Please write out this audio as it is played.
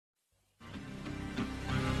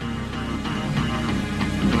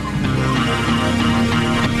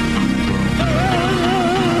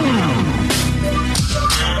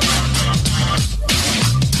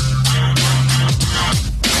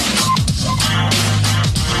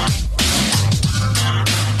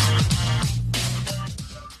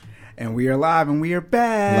We are live and we are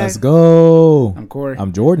back. Let's go. I'm Corey.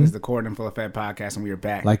 I'm Jordan. This is the Corey and Full Effect podcast, and we are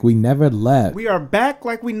back. Like we never left. We are back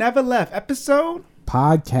like we never left.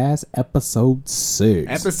 Podcast episode 6.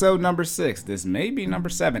 Episode number 6. This may be number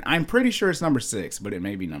 7. I'm pretty sure it's number 6, but it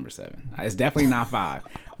may be number 7. It's definitely not 5.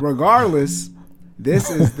 Regardless, this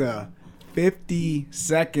is the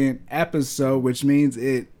 52nd episode, which means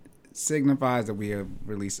it signifies that we have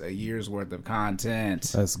released a year's worth of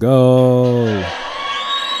content. Let's go.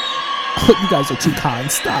 You guys are too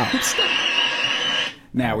kind. Stop.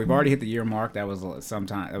 Now, we've already hit the year mark. That was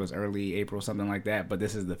sometime. That was early April, something like that. But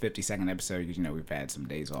this is the 52nd episode because, we've had some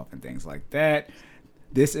days off and things like that.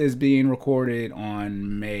 This is being recorded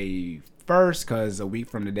on May 1st because a week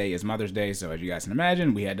from today is Mother's Day. So, as you guys can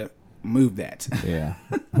imagine, we had to move that. Yeah.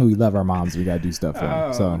 We love our moms. We got to do stuff for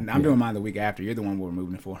them. So, I'm doing mine the week after. You're the one we're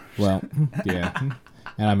moving it for. Well, yeah.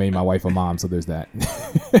 And I made my wife a mom, so there's that.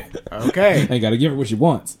 Okay. I got to give her what she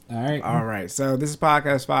wants. All right. All right. So this is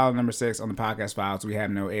podcast file number 6. On the podcast files, we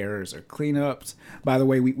have no errors or cleanups. By the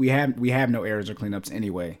way, we have no errors or cleanups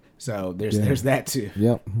anyway. So there's that too.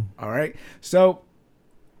 Yep. All right. So,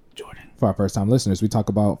 Jordan. For our first time listeners, we talk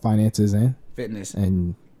about finances and Fitness.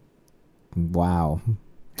 And wow.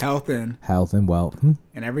 Health and wealth.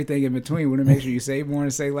 And everything in between. We want to make sure you save more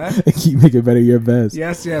and say less. Keep making better your best.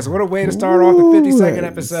 Yes. What a way to start off the 52nd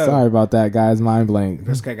episode. Sorry about that, guys. Mind blank.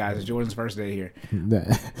 That's okay, guys. It's Jordan's first day here.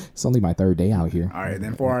 It's only my 3rd day out here. All right,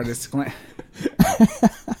 then for our disclaimer,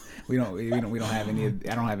 we don't have any.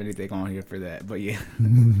 I don't have anything on here for that. But yeah,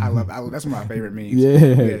 that's one of my favorite memes. Yeah,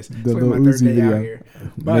 yes. the Lil Lil Uzi Uzi video. out here.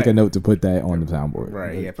 But, make a note to put that on the soundboard.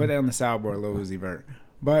 Right. Yeah. Put that on the soundboard, Lil Uzi Vert.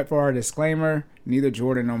 But for our disclaimer, neither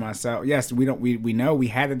Jordan nor myself. Yes, we don't. We know we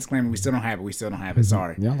had the disclaimer. We still don't have it.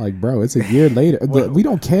 Sorry. Y'all like, bro, it's a year later. We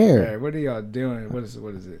don't care. Right, what are y'all doing? What is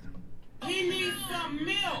it? He needs some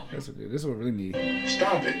milk. This is what we really need.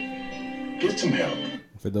 Stop it. Get some help.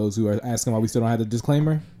 For those who are asking why we still don't have the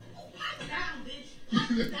disclaimer.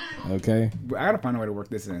 Okay. I gotta find a way to work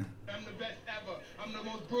this in. I'm the best ever. I'm the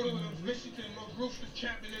most brutal and vicious and most ruthless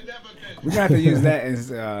champion there's ever been. We're gonna have to use that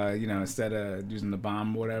as instead of using the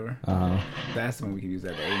bomb or whatever. Uh-huh. That's when we can use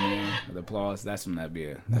that. The amen, or the applause. That's when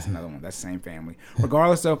that's another one. That's the same family.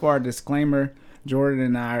 Regardless of our disclaimer, Jordan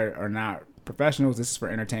and I are not professionals. This is for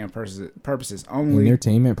entertainment purposes only.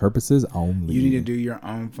 Entertainment purposes only. You need to do your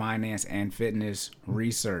own finance and fitness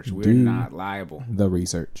research. We're not liable. The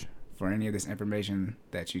research. For any of this information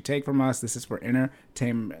that you take from us, this is for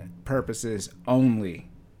entertainment purposes only.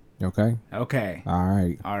 Okay. Okay. All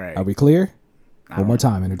right. Are we clear? One more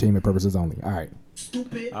time. Entertainment purposes only. All right.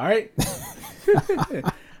 Stupid. All right.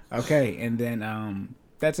 Okay, and then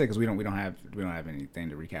that's it because we don't have anything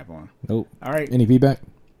to recap on. Nope. All right. Any feedback?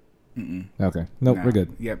 Okay. Nope. No. We're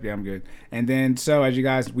good. Yep. Yeah, I'm good. And then so as you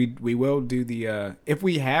guys, we will do the if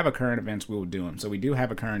we have a current events, we will do them. So we do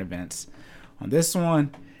have a current events on this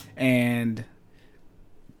one. And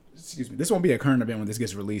excuse me, this won't be a current event when this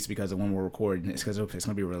gets released because of when we're recording. It's because it's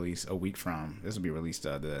going to be released a week from. This will be released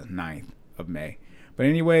the 9th of May. But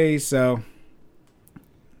anyway, so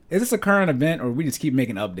is this a current event or we just keep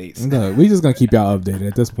making updates? No, we just going to keep y'all updated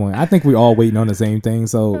at this point. I think we all waiting on the same thing.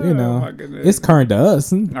 So, my goodness. It's current to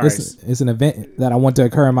us. It's an event that I want to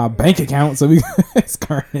occur in my bank account. So it's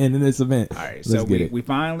current in this event. All right. So we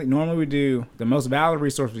finally, normally we do, the most valid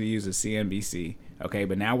resource we use is CNBC. Okay,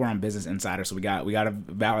 but now we're on Business Insider, so we got a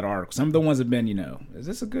valid article. Some of the ones have been, is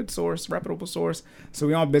this a good source, reputable source? So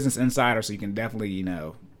we're on Business Insider, so you can definitely,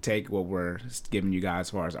 take what we're giving you guys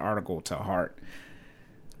as far as article to heart.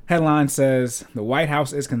 Headline says, the White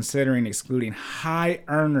House is considering excluding high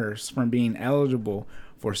earners from being eligible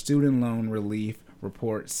for student loan relief,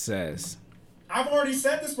 report says. I've already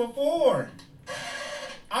said this before.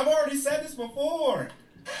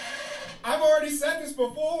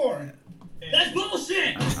 That's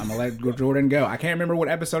bullshit. I'm going to let Jordan go. I can't remember what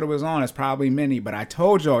episode it was on. It's probably many. But I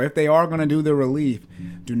told y'all, if they are going to do the relief,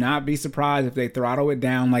 do not be surprised if they throttle it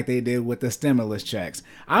down like they did with the stimulus checks.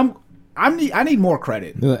 I need more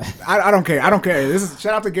credit. I don't care. This is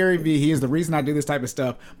shout out to Gary Vee. He is the reason I do this type of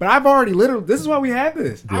stuff. But I've already this is why we have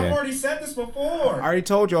this. Yeah. I've already said this before. I already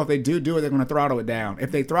told y'all if they do it, they're going to throttle it down.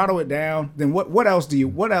 If they throttle it down, then what else do you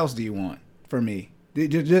want from me?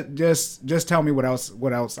 Just tell me what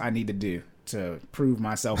else I need to do to prove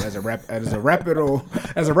myself as a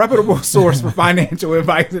reputable source for financial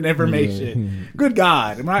advice and information. Good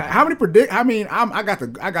God, how many predict? I mean, I got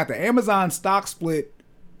the Amazon stock split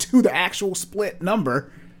to the actual split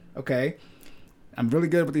number. Okay, I'm really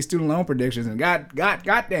good with these student loan predictions, and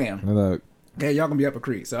goddamn. Look, Okay, y'all gonna be up a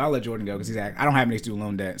creek, so I'll let Jordan go because I don't have any student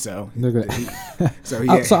loan debt, so They're good. so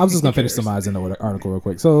I was just gonna finish summarizing the article real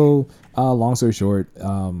quick. So, long story short, I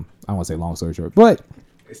don't want to say long story short, but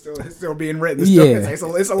it's still being written. It's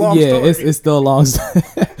a long story. It's still a long story.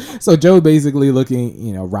 So Joe basically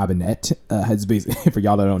looking, Robinette has basically, for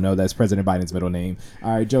y'all that don't know, that's President Biden's middle name.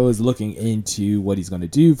 All right, Joe is looking into what he's going to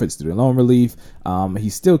do for the student loan relief.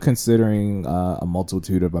 He's still considering a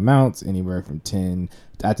multitude of amounts, anywhere from 10.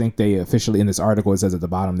 I think they officially, in this article, it says at the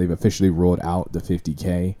bottom, they've officially ruled out the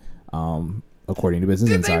 50K. According to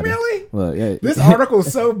Business Insider. Did they really? Look, yeah. This article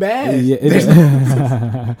is so bad.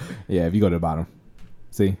 Yeah, yeah, if you go to the bottom.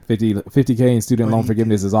 See, 50K in student loan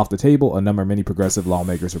forgiveness is off the table, a number many progressive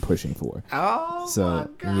lawmakers are pushing for. Oh, so, my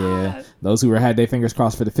God. Yeah, those who had their fingers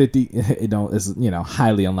crossed for the 50, it's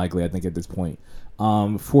highly unlikely, I think, at this point.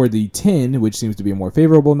 For the 10, which seems to be a more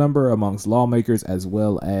favorable number amongst lawmakers as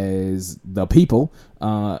well as the people,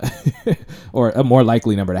 or a more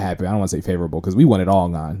likely number to happen. I don't want to say favorable because we want it all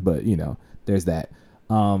gone, but, there's that.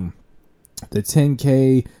 The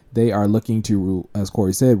 10K, they are looking to, as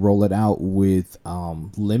Corey said, roll it out with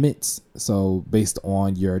limits. So based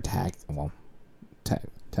on your taxable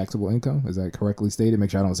income, is that correctly stated? Make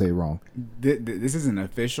sure I don't say it wrong. This isn't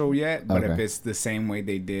official yet, but Okay. if it's the same way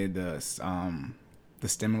they did the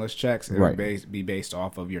stimulus checks, it would be based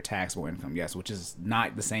off of your taxable income, yes, which is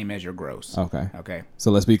not the same as your gross. Okay. So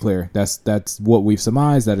let's be clear. That's what we've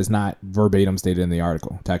surmised. That is not verbatim stated in the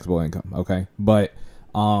article. Taxable income. Okay, but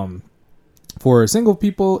for single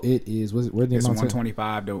people, it is where the It's amount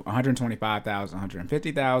 125 to 125,000,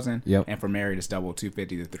 150,000. Yep. And for married, it's double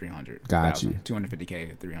 250 to 300. Got you. 250K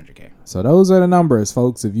to 300K. So those are the numbers,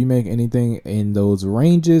 folks. If you make anything in those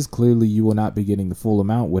ranges, clearly you will not be getting the full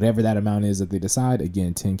amount, whatever that amount is that they decide.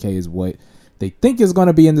 Again, 10K is what they think is going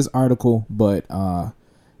to be in this article, but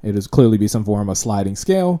it is clearly be some form of sliding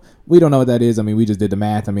scale. We don't know what that is. I mean, we just did the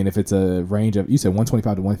math. I mean, if it's a range of, you said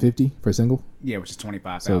 125 to 150 for single? Yeah, which is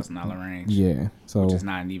 $25,000 range. Yeah. So which is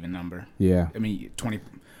not an even number. Yeah. I mean,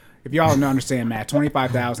 if y'all don't understand math,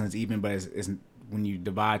 25,000 is even, but it's when you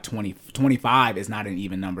divide 25 is not an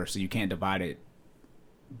even number, so you can't divide it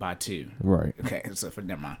by 2. Right. Okay, so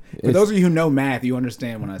never mind. For those of you who know math, you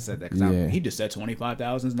understand when I said that. Because he just said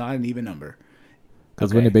 25,000 is not an even number.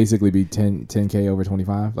 Because wouldn't it basically be 10K over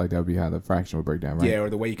 25? Like that would be how the fraction would break down, right? Yeah, or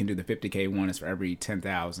the way you can do the 50K one is for every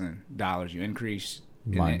 $10,000 you increase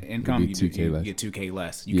in income, you get $2K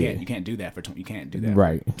less. You can't do that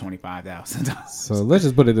right. For $25,000. So let's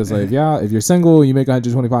just put it this way: if you're single, you make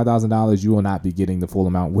 $125,000, you will not be getting the full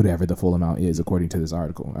amount, whatever the full amount is, according to this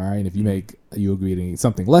article. All right, and if you'll be getting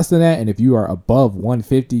something less than that, and if you are above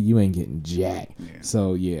 150, you ain't getting jack. Yeah.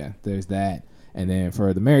 So yeah, there's that. And then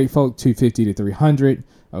for the married folk, 250 to 300.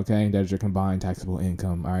 Okay, that's your combined taxable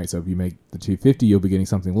income. All right, so if you make the 250, you'll be getting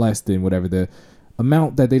something less than whatever the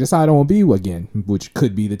amount that they decide on will be, again, which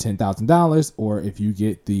could be the $10,000, or if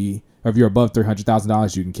you're above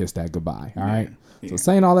 $300,000, you can kiss that goodbye. All right. Yeah. So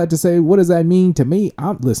saying all that to say, what does that mean to me?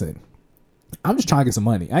 I'm just trying to get some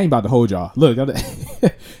money. I ain't about to hold y'all. Look,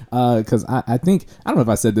 because I think, I don't know if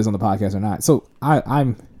I said this on the podcast or not. So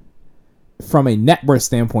I'm from a net worth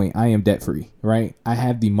standpoint, I am debt free, right? I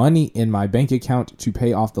have the money in my bank account to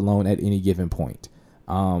pay off the loan at any given point.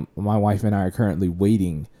 My wife and I are currently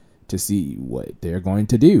waiting to see what they're going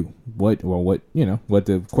to do, what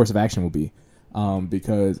the course of action will be,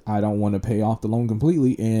 because I don't want to pay off the loan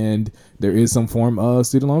completely, and there is some form of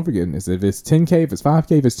student loan forgiveness. If it's 10K, if it's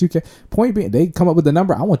 5K, if it's 2K, point being, they come up with the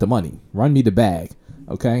number. I want the money. Run me the bag.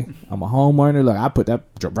 Okay, I'm a homeowner. Look, I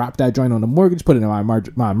drop that joint on the mortgage, put it in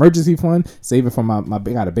my emergency fund, save it for my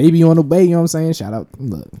got a baby on the way. You know what I'm saying? Shout out,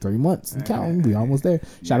 look, 3 months. Counting, we almost there.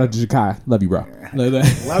 Shout out to Jakai. Love you, bro.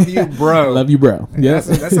 Love you, bro. Love you, bro. Yeah,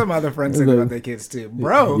 that's some other friends think about their kids too,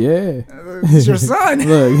 bro. Yeah, it's your son.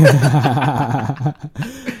 Look.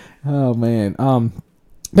 Oh man.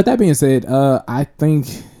 But that being said, I think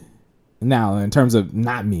now in terms of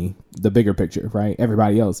not me, the bigger picture, right?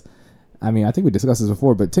 Everybody else. I mean, I think we discussed this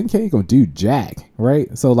before, but 10K ain't gonna do jack,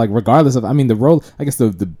 right? So, like, regardless of, I mean, the roll, I guess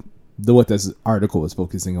the what this article is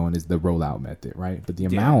focusing on is the rollout method, right? But the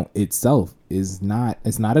amount itself it's not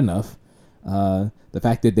enough. The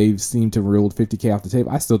fact that they've seemed to ruled 50K off the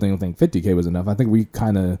table, I still don't think 50K was enough. I think we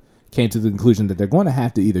kind of came to the conclusion that they're going to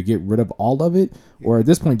have to either get rid of all of it, or at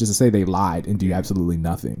this point, just to say they lied and do absolutely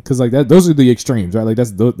nothing. Because like those are the extremes, right? Like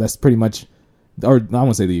that's pretty much, or I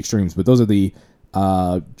won't say the extremes, but those are the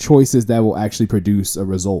choices that will actually produce a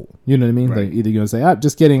result. You know what I mean? Right. Like either you're gonna say,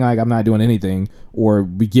 just kidding, like I'm not doing anything, or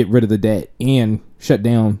we get rid of the debt and shut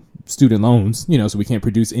down student loans, so we can't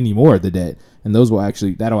produce any more of the debt, and that'll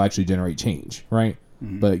actually generate change, right?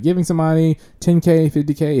 But giving somebody $10K,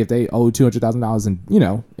 $50K, if they owe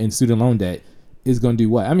 $200,000 in student loan debt, is going to do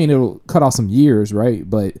what? I mean, it'll cut off some years, right?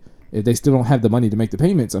 But if they still don't have the money to make the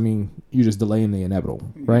payments, I mean, you're just delaying the inevitable,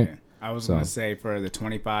 right? Yeah. I was going to say for the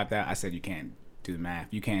 25,000, I said you can't do the math.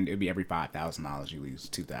 You can't. It'd be every $5,000 you lose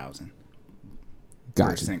 $2,000.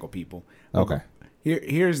 Gotcha. For single people. Okay.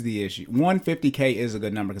 Here's the issue. 150K is a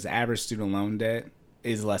good number because the average student loan debt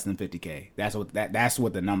is less than 50K. That's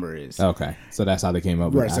what the number is. Okay. So that's how they came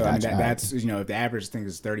up with Right. it. So I mean, Gotcha. that's if the average thing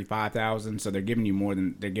is 35,000, so they're giving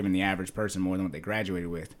the average person more than what they graduated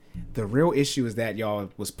with. The real issue is that y'all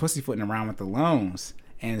was pussyfooting around with the loans,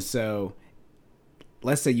 and so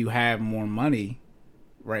let's say you have more money,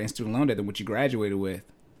 right, in student loan debt than what you graduated with.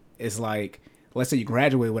 It's like, let's say you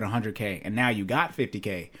graduated with 100K and now you got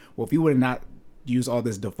 50K. Well, if you would have not used all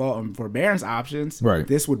this default and forbearance options, right,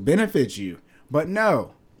 this would benefit you. But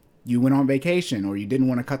no, you went on vacation or you didn't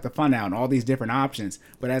want to cut the fund out and all these different options.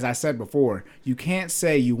 But as I said before, you can't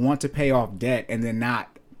say you want to pay off debt and then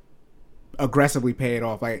not aggressively pay it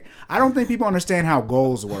off. Like, I don't think people understand how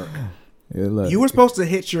goals work. Yeah, look. You were supposed to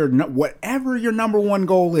hit whatever your number one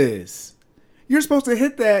goal is. You're supposed to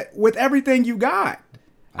hit that with everything you got.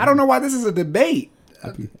 I don't know why this is a debate.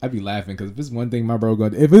 I'd be laughing because if it's one thing my bro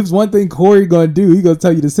gonna, if it's one thing Corey gonna do, he gonna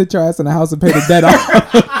tell you to sit your ass in the house and pay the debt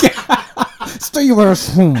off. Stay your ass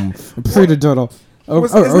home and pay the debt off. No, I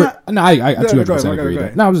 200%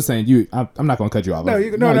 agree. No, I'm just saying I'm not gonna cut you off. No,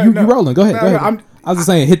 you rolling. Go ahead. Go ahead. I was just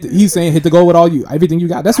saying, he's saying hit the goal with everything you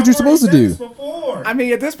got. That's what you're supposed to do. I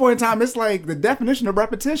mean, at this point in time, it's like the definition of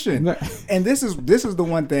repetition. And this is the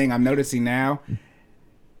one thing I'm noticing now.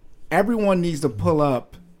 Everyone needs to pull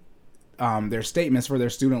up their statements for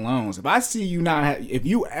their student loans. If I see you if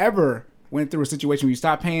you ever went through a situation where you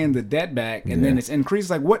stop paying the debt back and then it's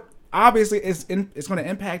increased, like what? Obviously, it's going to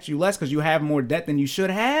impact you less because you have more debt than you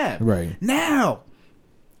should have. Right now,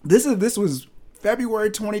 this was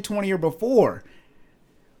February 2020 or before.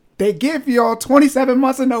 They give y'all 27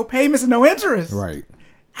 months of no payments and no interest. Right.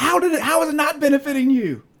 How is it not benefiting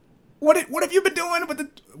you? What have you been doing with the?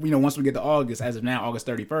 Once we get to August, as of now, August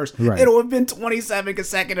 31st, right, it'll have been 27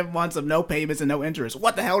 consecutive months of no payments and no interest.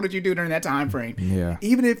 What the hell did you do during that time frame? Yeah.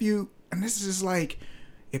 Even if and this is just like,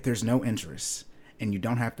 if there's no interest and you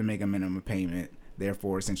don't have to make a minimum payment,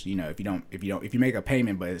 therefore, essentially, if you make a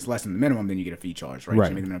payment but it's less than the minimum, then you get a fee charge, right? Right.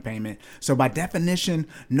 You make a minimum payment. So by definition,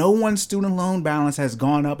 no one's student loan balance has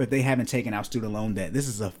gone up if they haven't taken out student loan debt. This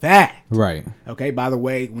is a fact. Right. Okay. By the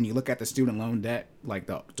way, when you look at the student loan debt, like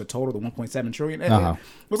the total, the 1.7 trillion, it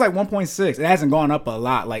was like 1.6. It hasn't gone up a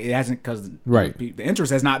lot. Like it hasn't because the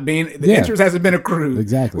interest has not been interest hasn't been accrued.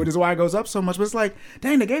 Exactly. Which is why it goes up so much. But it's like,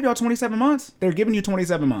 dang, they gave y'all 27 months. They're giving you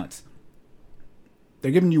 27 months.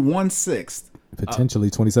 They're giving you 1/6. Potentially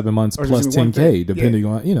 27 months or plus 10K, depending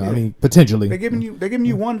on I mean, potentially. They're giving you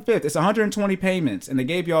 1/5. It's 120 payments, and they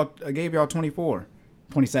gave y'all 24,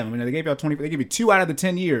 27. They gave y'all 20. They give you 2 out of the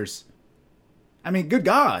 10 years. I mean, good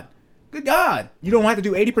God, you don't have to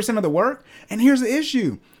do 80% of the work. And here's the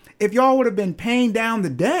issue: if y'all would have been paying down the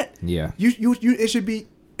debt, you it should be,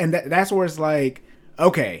 and that's where it's like,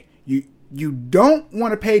 okay, you don't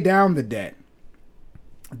want to pay down the debt.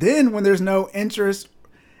 Then when there's no interest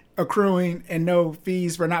accruing and no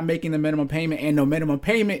fees for not making the minimum payment and no minimum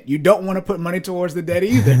payment, you don't want to put money towards the debt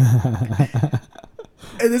either.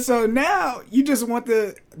 And then, so now you just want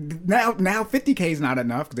now 50K is not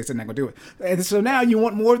enough because they said they're not gonna do it. And so now you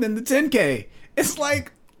want more than the 10K. It's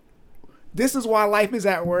like, this is why life is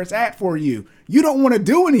at where it's at for you. You don't want to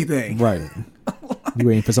do anything. Right. You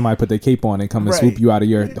waiting for somebody to put their cape on and come and swoop you out of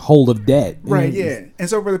your hole of debt. Right, yeah. And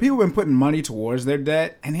so for the people who've been putting money towards their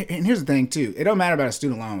debt, and here's the thing too, it don't matter about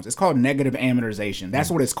student loans. It's called negative amortization. That's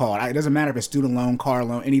what it's called. It doesn't matter if it's student loan, car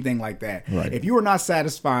loan, anything like that. Right. If you are not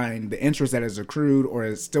satisfying the interest that is accrued or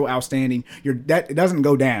is still outstanding, your debt, it doesn't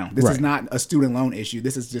go down. This is not a student loan issue.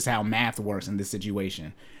 This is just how math works in this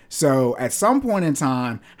situation. So at some point in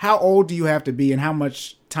time, how old do you have to be and how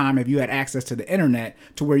much time have you had access to the internet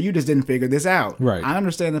to where you just didn't figure this out? Right. I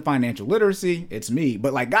understand the financial literacy. It's me.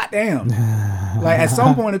 But like, goddamn. Like at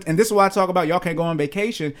some point, and this is why I talk about y'all can't go on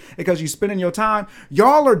vacation because you spending your time.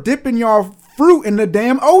 Y'all are dipping y'all fruit in the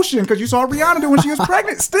damn ocean because you saw Rihanna do when she was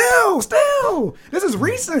pregnant. Still. This is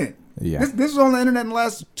recent. Yeah. This was on the internet in the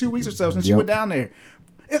last 2 weeks or so since she went down there.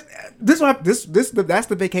 That's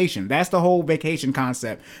the vacation. That's the whole vacation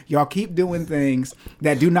concept. Y'all keep doing things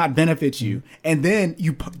that do not benefit you, and then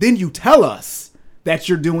you tell us that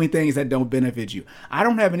you're doing things that don't benefit you. I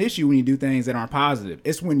don't have an issue when you do things that aren't positive.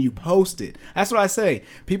 It's when you post it. That's what I say.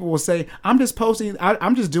 People will say, I'm just posting,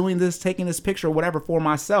 I'm just doing this, taking this picture or whatever for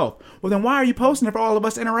myself. Well, then why are you posting it for all of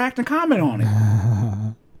us to interact and comment on it?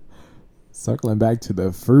 Circling back to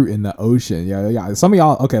the fruit in the ocean. Yeah. Some of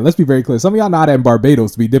y'all, okay, let's be very clear. Some of y'all not in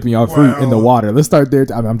Barbados to be dipping y'all fruit in the water. Let's start there.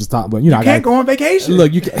 I mean, I'm just talking, but I can't go on vacation.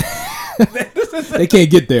 Look, you can't. They can't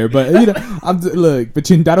get there, but look, but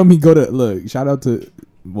that don't mean go to look. Shout out to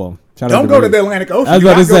don't go to the Atlantic Ocean. I was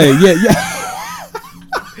about to say, yeah.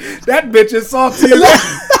 That bitch is salty.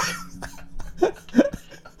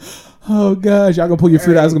 Oh gosh, y'all gonna pull your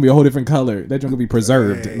fruit out. It's gonna be a whole different color. That joint gonna be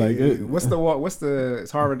preserved. What's the?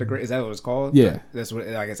 It's Harvard degree. Is that what it's called? Yeah, that's what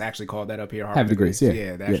it's actually called that up here. Harvard degrees.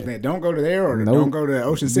 Yeah. Don't go to there or don't go to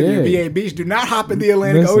Ocean City or VA Beach. Do not hop in the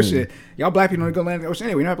Atlantic Ocean. Y'all black people don't go to the Atlantic Ocean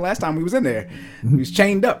anyway. You know, last time we was in there, we was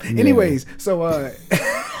chained up. Yeah. Anyways, so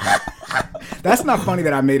that's not funny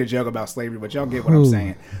that I made a joke about slavery, but y'all get what I'm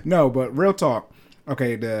saying. No, but real talk.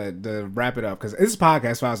 Okay, to wrap it up, because this is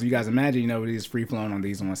podcast files, so you guys imagine, these free flowing on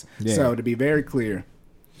these ones. Yeah. So to be very clear,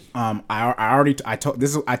 I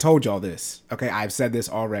told y'all this. Okay, I've said this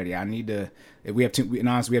already. I need to. If we have too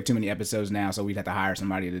many episodes now, so we'd have to hire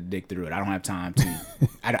somebody to dig through it. I don't have time to.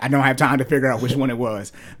 I don't have time to figure out which one it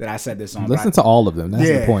was that I said this on. Listen to all of them. That's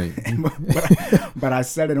the point. but I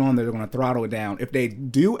said it on. They're going to throttle it down. If they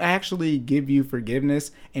do actually give you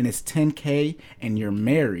forgiveness and it's $10K and you're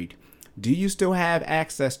married, do you still have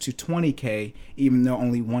access to $20K even though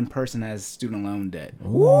only one person has student loan debt?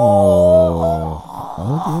 Oh,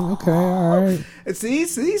 okay, all right.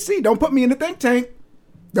 See, don't put me in the think tank.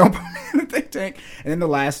 And then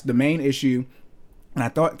the main issue, and I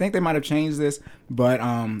think they might have changed this, but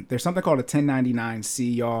there's something called a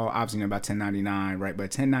 1099-C, y'all. Obviously, you know about 1099, right?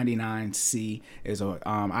 But 1099-C is a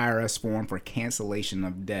IRS form for cancellation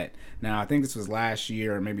of debt. Now, I think this was last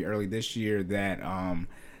year or maybe early this year that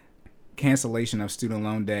cancellation of student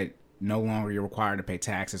loan debt no longer you're required to pay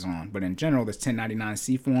taxes on. But in general, this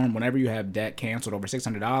 1099-C form, whenever you have debt canceled over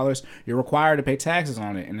 $600, you're required to pay taxes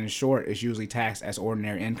on it. And in short, it's usually taxed as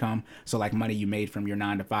ordinary income. So like money you made from your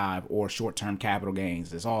 9-to-5 or short-term capital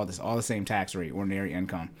gains. It's all the same tax rate, ordinary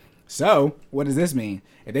income. So what does this mean?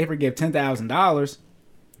 If they forgive $10,000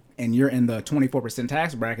 and you're in the 24%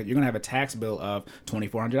 tax bracket, you're going to have a tax bill of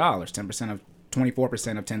 $2,400.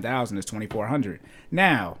 24% of $10,000 is $2,400.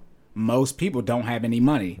 Now, most people don't have any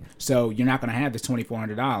money, so you're not going to have this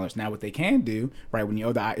 $2,400. Now, what they can do, right,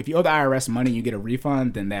 if you owe the IRS money, you get a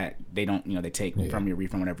refund, then that they don't, they take from your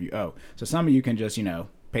refund whatever you owe. So some of you can just,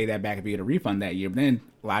 pay that back if you get a refund that year. But then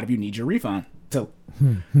a lot of you need your refund. So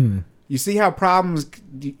you see how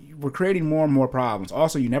we're creating more and more problems.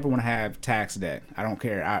 Also, you never want to have tax debt. I don't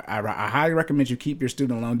care. I highly recommend you keep your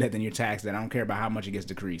student loan debt than your tax debt. I don't care about how much it gets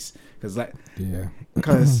decreased. Because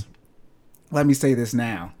let me say this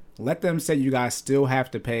now. Let them say you guys still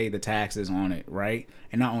have to pay the taxes on it, right?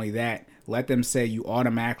 And not only that, let them say you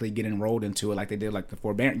automatically get enrolled into it like they did like the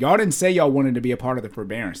forbearance. Y'all didn't say y'all wanted to be a part of the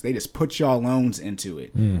forbearance. They just put y'all loans into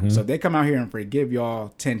it. Mm-hmm. So if they come out here and forgive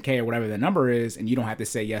y'all $10K or whatever the number is, and you don't have to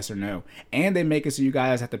say yes or no, and they make it so you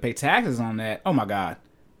guys have to pay taxes on that, oh my God.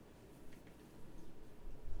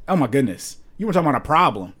 Oh my goodness. You were talking about a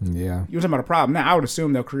problem. Yeah. You were talking about a problem. Now, I would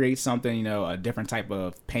assume they'll create something, a different type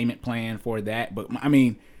of payment plan for that. But, I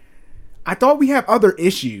mean, I thought we have other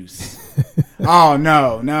issues. Oh,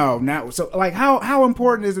 no. So, like, how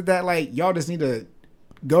important is it that, like, y'all just need to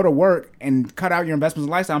go to work and cut out your investments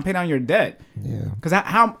and lifestyle and pay down your debt? Yeah. Because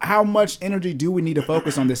how much energy do we need to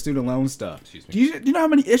focus on this student loan stuff? Do you know how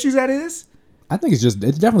many issues that is? I think it's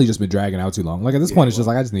definitely just been dragging out too long. Like at this point, it's just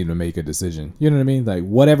like I just need to make a decision. You know what I mean? Like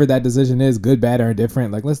whatever that decision is, good, bad, or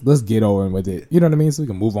indifferent. Like let's get over with it. You know what I mean? So we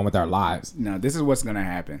can move on with our lives. No, this is what's going to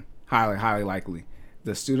happen. Highly likely.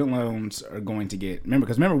 The student loans are going to get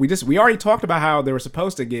remember we already talked about how they were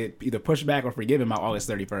supposed to get either pushed back or forgiven by August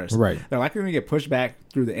 31st. Right. They're likely going to get pushed back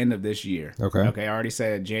through the end of this year. Okay. I already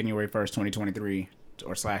said January 1st, 2023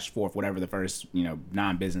 or /4th, whatever the first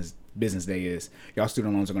non-business day is. Y'all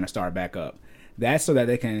student loans are going to start back up. That's so that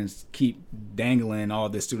they can keep dangling all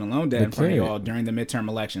this student loan debt in front of y'all during the midterm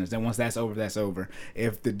elections. Then once that's over, that's over.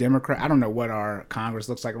 If the Democrat, I don't know what our Congress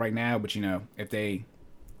looks like right now, but if they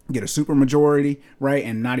get a super majority, right,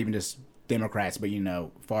 and not even just Democrats, but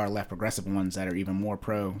far left progressive ones that are even more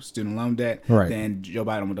pro student loan debt, right, then Joe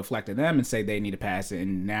Biden will deflect to them and say they need to pass it.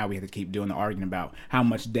 And now we have to keep doing the argument about how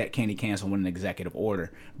much debt can he cancel with an executive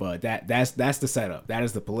order. But that's the setup. That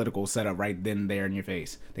is the political setup right then and there in your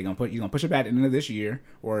face. You're gonna push it back at the end of this year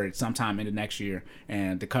or sometime into next year,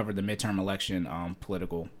 and to cover the midterm election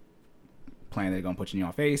political plan they're gonna put in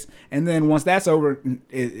your face. And then once that's over,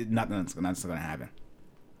 nothing's gonna happen.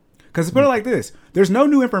 Because to put it like this, there's no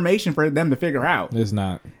new information for them to figure out. It's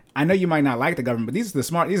not. I know you might not like the government, but these are the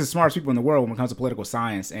smartest people in the world when it comes to political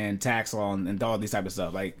science and tax law and all these type of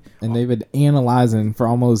stuff. Like, And they've been analyzing for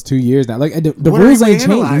almost 2 years now. Like the What are rules they ain't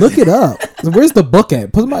changed. analyzing? Look it up. So where's the book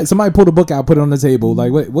at? Somebody pull the book out, put it on the table.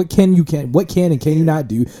 Like what can and can you not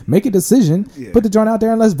do? Make a decision. Yeah. Put the joint out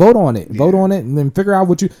there and let's vote on it. Vote on it and then figure out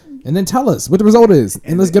and then tell us what the result is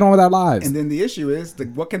and let's get on with our lives. and then the issue is,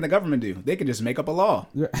 what can the government do? They can just make up a law.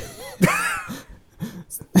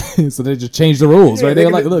 So they just change the rules, right? They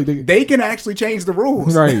They're can, like, look, they can actually change the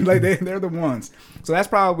rules. Right. Like they're the ones. So that's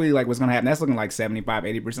probably like what's going to happen. That's looking like 75,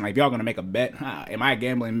 80%. Like if y'all going to make a bet, am I a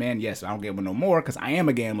gambling man? Yes, I don't gamble no more because I am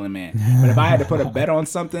a gambling man. But if I had to put a bet on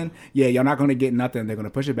something, yeah, y'all not going to get nothing. They're going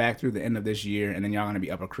to push it back through the end of this year, and then y'all going to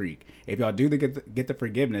be up a creek. If y'all do get the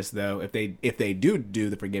forgiveness though, if they do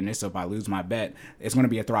the forgiveness, so if I lose my bet, it's going to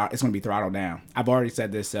be it's going to be throttled down. I've already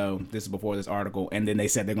said this, so this is before this article, and then they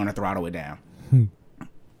said they're going to throttle it down.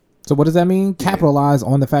 So what does that mean? Capitalize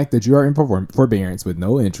on the fact that you are in forbearance with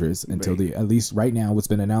no interest until at least right now what's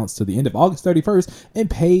been announced to the end of August 31st and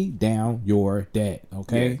pay down your debt.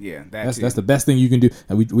 Okay. Yeah, that's the best thing you can do.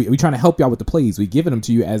 And we trying to help y'all with the plays. We giving them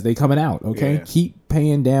to you as they coming out. Okay. Yeah. Keep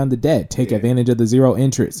paying down the debt. Take advantage of the zero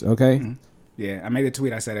interest. Okay. Mm-hmm. Yeah. I made a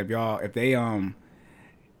tweet. I said, if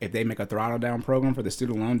they make a throttle down program for the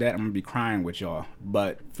student loan debt, I'm gonna be crying with y'all,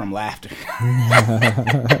 but from laughter.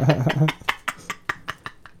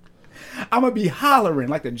 I'm gonna be hollering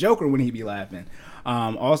like the Joker when he be laughing.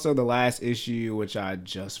 Also, the last issue, which I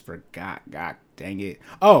just forgot. God dang it!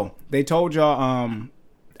 Oh, they told y'all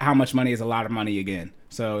how much money is a lot of money again.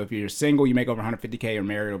 So if you're single, you make over 150K, or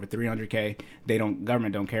married over 300K.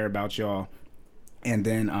 Government don't care about y'all. And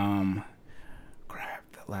then crap.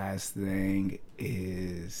 The last thing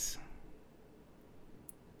is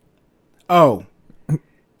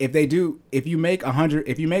if you make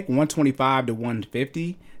 125 to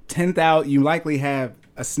 150. 10,000, you likely have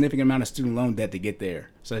a significant amount of student loan debt to get there.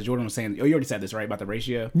 So as Jordan was saying, you already said this, right, about the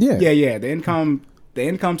ratio? Yeah. The income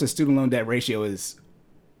to student loan debt ratio is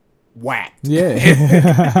whacked. Yeah.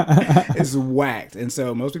 It's whacked. And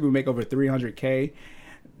so most people who make over 300K,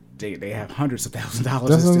 they have hundreds of thousands of dollars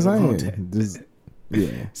That's in what student loan I'm debt. saying.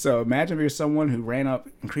 Yeah. So imagine if you're someone who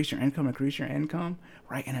increase your income,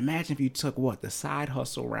 right? And imagine if you took the side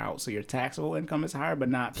hustle route. So your taxable income is higher, but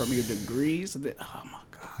not from your degrees. Oh my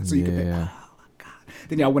God. So you can pay, oh my God.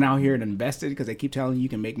 Then y'all went out here and invested because they keep telling you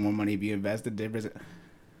can make more money if you invested.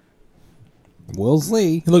 We'll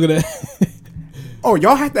see. Look at that. Oh,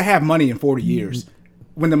 y'all have to have money in 40 years.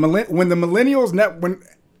 When the millennials,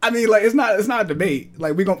 it's not a debate.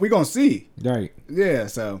 Like we gonna see. Right. Yeah.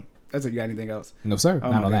 So that's it. You got anything else? No, sir.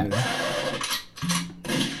 Oh, not on my that.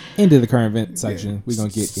 Into the current event section, we're going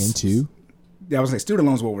to get into... Yeah, I was like, student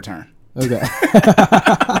loans will return. Okay.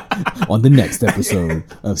 On the next episode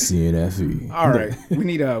of CNFE. All right. We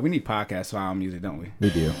need podcast file music, don't we? We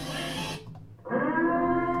do.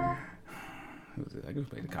 Who's it? I could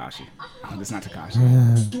play Takashi. Oh, this is not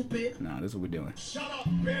Takashi. Stupid. No, this is what we're doing. Shut up,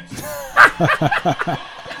 bitch.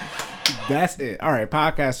 That's it. All right,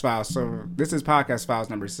 podcast files. So this is podcast files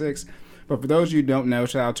number 6. But for those of you who don't know,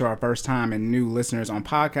 shout out to our first time and new listeners on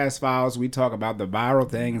Podcast Files. We talk about the viral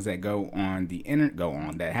things that go on the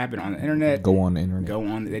internet, that happen on the internet. Go on the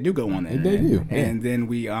internet. They do go on the internet. They do. Yeah. And then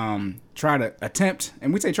we try to attempt,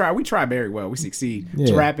 and we try very well. We succeed to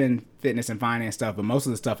Yeah. wrap in fitness and finance stuff, but most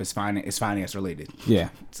of the stuff is finance related.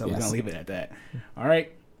 Yeah. So we're Yes. gonna leave it at that. All right.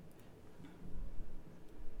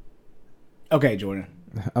 Okay, Jordan.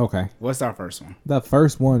 Okay. What's our first one? The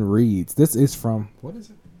first one reads, this is from... What is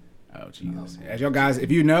it? Oh, Jesus. As y'all guys,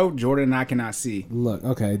 if you know, Jordan and I cannot see. Look,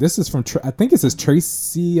 okay. This is from... I think it says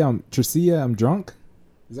Tracy... Tricia, I'm drunk.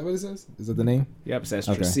 Is that what it says? Is that the name? Yep, it says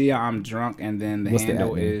Okay. Tricia, I'm drunk, and then the What's the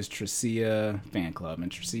handle ad name? is Tricia Fan Club, and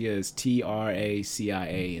Tricia is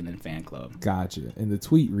TRACIA, and then Fan Club. Gotcha. And the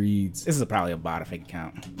tweet reads... This is probably a bot, a fake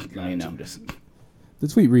account. Let me know. Just The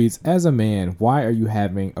tweet reads, as a man, why are you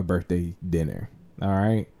having a birthday dinner? All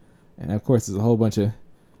right. And of course, there's a whole bunch of...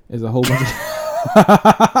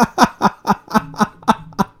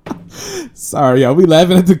 Sorry, y'all. We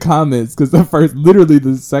laughing at the comments because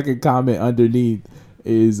the second comment underneath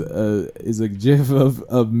is a gif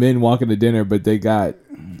of men walking to dinner, but they got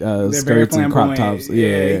skirts and crop tops.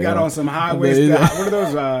 Yeah, he got on some high waisted. What are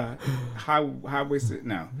those high waisted?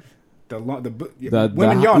 No, the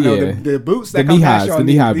women y'all know yeah. the boots that The come knee past highs, y'all the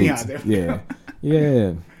knee high boots. There. Yeah,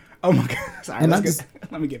 yeah. Oh my God! Sorry, And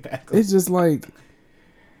let me get back. It's just like,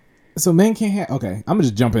 so men can't have. Okay, I'm gonna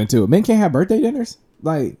just jump into it. Men can't have birthday dinners.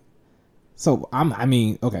 Like, so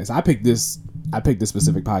okay. So I picked this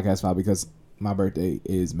specific podcast file because my birthday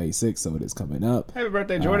is May 6th, so it is coming up. Happy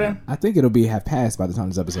birthday, Jordan. I think it'll have passed by the time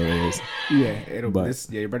this episode airs. Your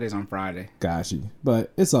birthday's on Friday. Got you.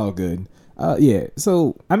 But it's all good. Yeah.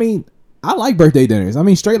 So, I mean, I like birthday dinners. I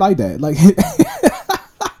mean, straight like that. Like,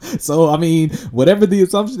 so, I mean, whatever the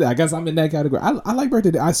assumption, I guess I'm in that category. I like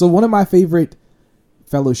birthday dinners. So one of my favorite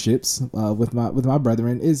fellowships with my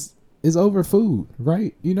brethren is over food,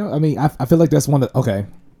 right? You know, I mean, I feel like that's one of, okay.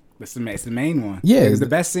 It's the main one. Yeah. Because the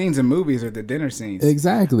best scenes in movies are the dinner scenes.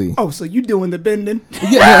 Exactly. Oh, so you doing the bending?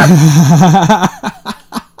 Yeah.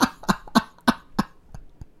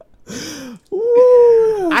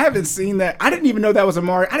 I haven't seen that. I didn't even know that was a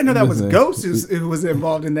Mario. I didn't know that was Ghost who was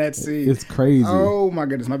involved in that scene. It's crazy. Oh my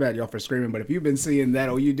goodness, my bad y'all for screaming. But if you've been seeing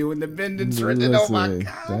that, you doing the bending stretching? Oh my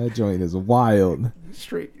god, that joint is wild.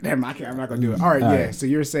 Straight. Damn, I'm not gonna do it. All right. So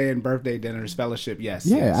you're saying birthday dinners, fellowship? Yes.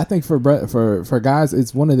 Yeah, yes. I think for guys,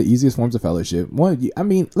 it's one of the easiest forms of fellowship. I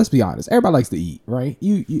mean, let's be honest. Everybody likes to eat, right?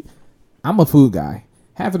 I'm a food guy.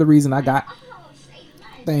 Half of the reason I got.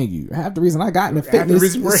 Thank you. Half the reason I got into fitness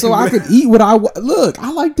is so I could eat what I look.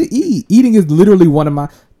 I like to eat. Eating is literally one of my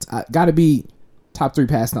gotta be top 3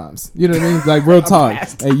 pastimes. You know what I mean? Like real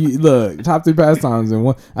talk. Hey, you look, top 3 pastimes, and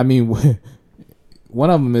one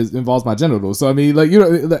of them involves my genitals. So I mean, like, you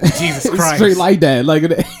know, Jesus Christ, straight like that. Like,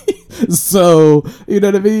 so you know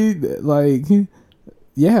what I mean? Like,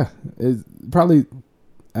 yeah, it's probably.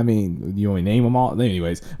 I mean, you only name them all.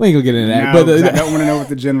 Anyways, we ain't gonna get into that. No, but I don't want to know what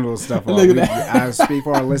the genital stuff are. I speak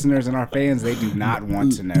for our listeners and our fans. They do not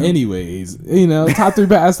want to know. Anyways, you know, top 3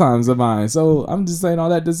 pastimes of mine. So I'm just saying all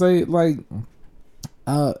that to say, like,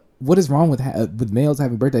 what is wrong with males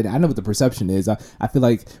having birthday? I know what the perception is. I feel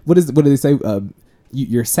like what do they say?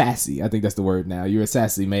 You're sassy. I think that's the word now. You're a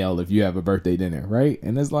sassy male if you have a birthday dinner, right?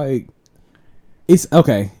 And it's like, it's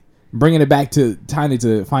okay. Bringing it back to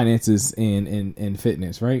finances and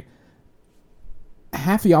fitness, right?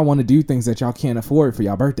 Half of y'all want to do things that y'all can't afford for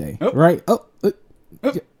y'all birthday, right?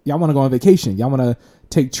 Y'all want to go on vacation. Y'all want to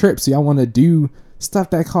take trips. Y'all want to do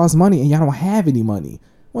stuff that costs money, and y'all don't have any money.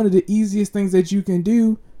 One of the easiest things that you can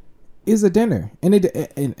do is a dinner,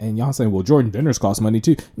 and y'all say, well, Jordan, dinners cost money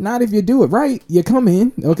too. Not if you do it right. You come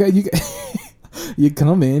in, okay? You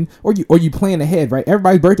come in, or you plan ahead, right?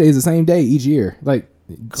 Everybody's birthday is the same day each year, like.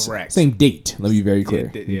 Correct. Same date. Let me be very clear.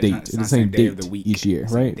 Date. It's the same date of the week each year,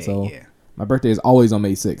 right? Day, so yeah. My birthday is always on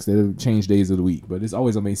May 6th. They'll change days of the week, but it's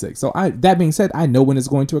always on May 6th. So that being said, I know when it's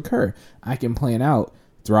going to occur. I can plan out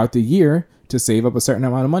throughout the year to save up a certain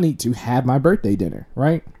amount of money to have my birthday dinner,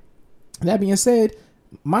 right? That being said,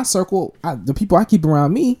 my circle, the people I keep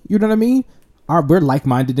around me, you know what I mean, we're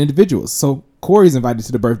like-minded individuals. So Corey's invited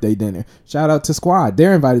to the birthday dinner. Shout out to Squad.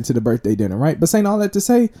 They're invited to the birthday dinner, right? But saying all that to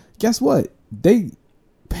say, guess what? They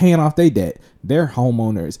paying off their debt. They're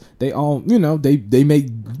homeowners. They all, you know, they make,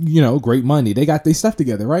 you know, great money. They got their stuff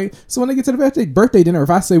together, right? So when they get to the birthday dinner, if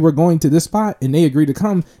I say we're going to this spot and they agree to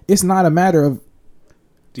come, it's not a matter of,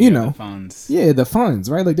 you know, the funds. Yeah, the funds,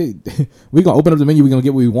 right? Like we gonna open up the menu. We're gonna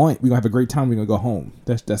get what we want. We're gonna have a great time. We're gonna go home.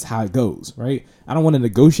 That's how it goes, right? I don't want to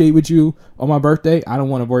negotiate with you on my birthday. I don't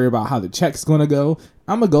want to worry about how the check's gonna go.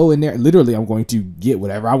 I'm gonna go in there. Literally, I'm going to get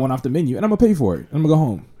whatever I want off the menu, and I'm gonna pay for it. I'm gonna go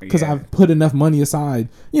home because I've put enough money aside,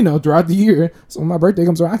 you know, throughout the year. So when my birthday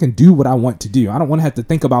comes around, I can do what I want to do. I don't want to have to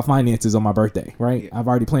think about finances on my birthday, right? I've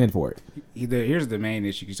already planned for it. Here's the main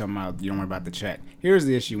issue. You're talking about you don't worry about the check. Here's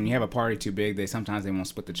the issue: when you have a party too big, sometimes they won't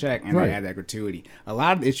split the check, and they add that gratuity. A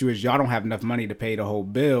lot of the issue is y'all don't have enough money to pay the whole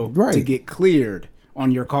bill to get cleared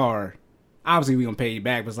on your card. Obviously, we gonna pay you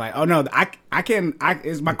back, but it's like, oh no, I can't.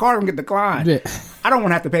 Is my card gonna get declined? Yeah. I don't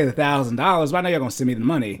want to have to pay the $1,000, but I know y'all gonna send me the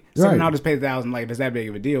money, so then I'll just pay the $1,000. Like, if it's that big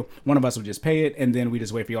of a deal, one of us will just pay it, and then we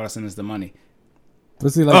just wait for y'all to send us the money.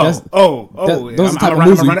 But see, like I'm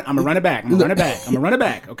gonna run it back. I'm gonna run it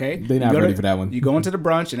back. Okay, they not ready for that one. You go into the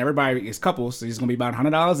brunch, and everybody is couples, so it's gonna be about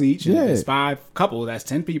 $100 each. And it's 5 couples. That's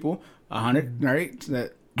 10 people. 100, right?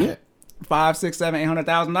 Yeah. $500,000, $600,000,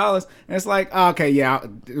 $800,000, and it's like, okay, yeah,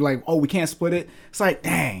 like, oh, we can't split it. It's like,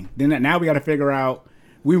 dang. Then now we got to figure out.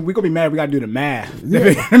 We gonna be mad. We gotta do the math.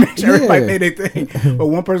 Make sure everybody pay their thing. But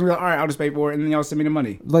one person will be like, all right, I'll just pay for it, and then y'all send me the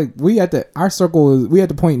money. Like we at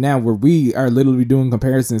the point now where we are literally doing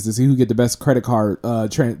comparisons to see who get the best credit card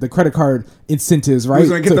the credit card incentives, right? Who's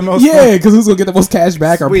gonna get the most? Yeah, because who's gonna get the most cash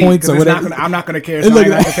back or points or whatever. I'm not gonna care. So I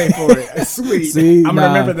ain't have to pay for it. Sweet. See, I'm gonna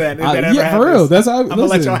remember that. Yeah, for real. That's how I'm gonna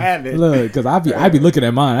let y'all have it. Look, because I'd be looking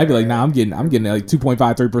at mine. I'd be like, nah, I'm getting like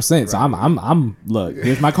 2.53%. So I'm look.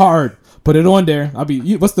 Here's my card. Put it on there. I'll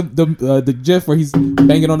be. What's the gif where he's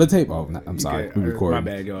banging on the table? Oh, no, I'm sorry. We recording.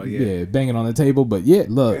 My bad, y'all. Yeah, banging on the table. But yeah,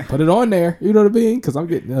 look, put it on there. You know what I mean? Because I'm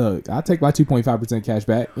getting. I'll take my 2.5% cash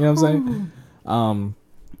back. You know what I'm saying?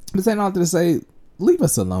 But saying all that to say, leave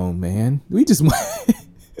us alone, man. We just want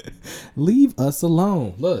leave us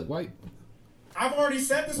alone. Look, white. I've already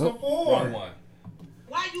said this before.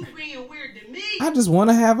 Why you being weird to me? I just want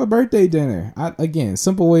to have a birthday dinner. Again,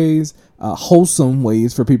 simple ways, wholesome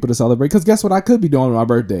ways for people to celebrate. Because guess what I could be doing on my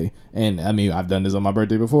birthday? And I mean, I've done this on my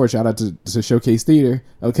birthday before. Shout out to Showcase Theater.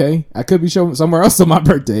 Okay, I could be showing somewhere else on my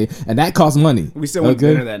birthday, and that costs money. We still went to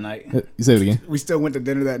dinner that night. You say it again. We still went to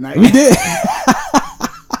dinner that night. We did.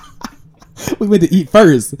 We went to eat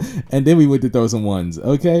first, and then we went to throw some ones.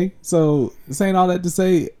 Okay, so saying all that to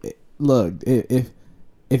say, look,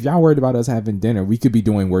 if y'all worried about us having dinner, we could be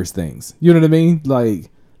doing worse things. You know what I mean? Like,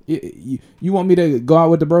 you want me to go out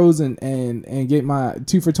with the bros and get my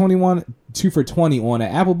 2 for 20 on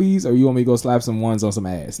at Applebee's, or you want me to go slap some ones on some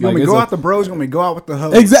ass? You want me to go out the bros? You want me to go out with the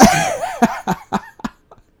hoes? Exactly.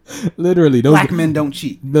 Literally, those Black men don't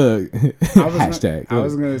cheat. Look, hashtag. I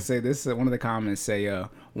was gonna say this. One of the comments say,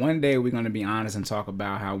 one day we're gonna be honest and talk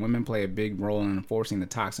about how women play a big role in enforcing the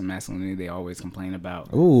toxic masculinity they always complain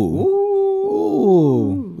about. Ooh.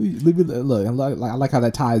 Look, I like how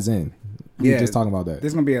that ties in. We were just talking about that. This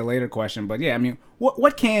is gonna be a later question, but yeah, I mean,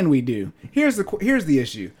 what can we do? Here's the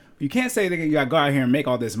issue. You can't say that you gotta go out here and make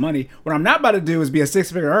all this money. What I'm not about to do is be a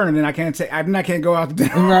 6-figure earner, and then I can't go out to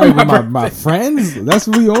dinner right, with my friends. That's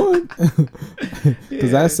what we on.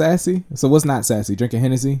 Because that's sassy. So what's not sassy? Drinking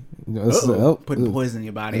Hennessy? Putting poison in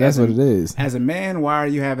your body. That's what it is. As a man, why are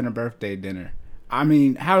you having a birthday dinner? I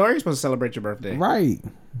mean, how are you supposed to celebrate your birthday? Right.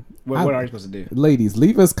 What are you supposed to do? Ladies,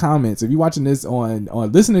 leave us comments. If you're watching this on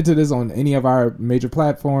listening to this on any of our major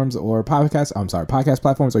platforms or podcast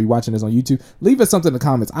platforms, or you're watching this on YouTube, leave us something in the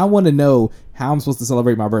comments. I want to know how I'm supposed to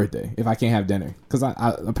celebrate my birthday if I can't have dinner. Because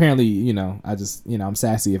I apparently, I'm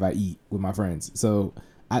sassy if I eat with my friends. So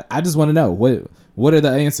I just want to know what are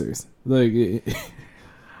the answers? Like,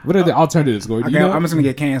 what are the alternatives, Gordon? Okay, I'm just gonna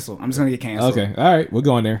get canceled. Okay, all right, we're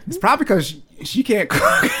going there. It's probably because she can't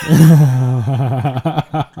cook.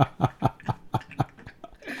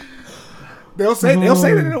 They'll say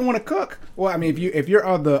that they don't want to cook. Well, I mean, if you're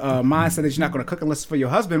of the mindset that you're not going to cook unless it's for your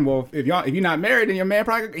husband, well, if you're not married, then your man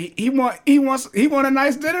probably he want a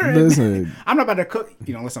nice dinner. Listen, I'm not about to cook,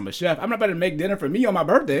 unless I'm a chef. I'm not about to make dinner for me on my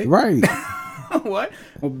birthday. Right. What?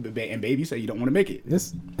 Well, and babe, you say you don't want to make it.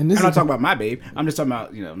 I'm not talking about my babe. I'm just talking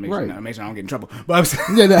about make sure I don't get in trouble. But I'm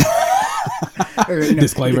saying,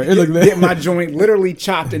 disclaimer. Get my joint literally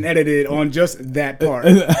chopped and edited on just that part.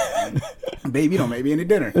 Babe, you don't make me any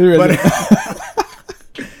dinner. But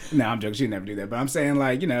no, I'm joking. She'd never do that. But I'm saying,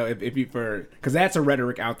 like, if you because that's a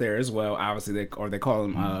rhetoric out there as well. Obviously, they call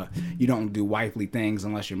them you don't do wifely things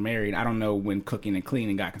unless you're married. I don't know when cooking and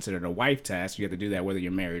cleaning got considered a wife task. You have to do that whether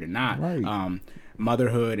you're married or not. Right.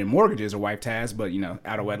 Motherhood and mortgages are wife tasks, but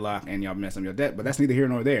out of wedlock and y'all mess up your debt. But that's neither here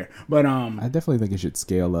nor there. But I definitely think it should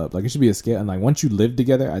scale up. Like, it should be a scale, and like once you live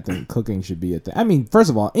together, I think cooking should be a thing. I mean,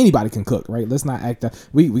 first of all, anybody can cook, right? Let's not act.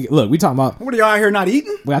 We talking about. What are y'all out here not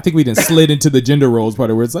eating? Well, I think we didn't slid into the gender roles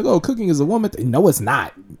part of where it's like, oh, cooking is a woman thing. No, it's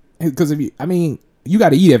not. Because you got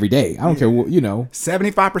to eat every day. I don't care what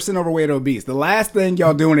 75% overweight, obese. The last thing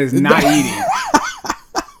y'all doing is not eating.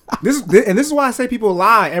 This is why I say people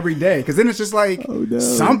lie every day, because then it's just like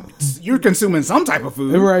you're consuming some type of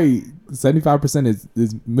food, right? 75%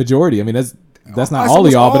 is majority. I mean, that's not all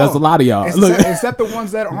of y'all, but that's a lot of y'all. Except the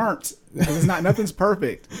ones that aren't. Nothing's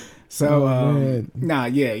perfect. So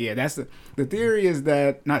that's the theory is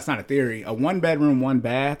that it's not a theory. A 1-bedroom,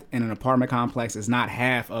 1-bath in an apartment complex is not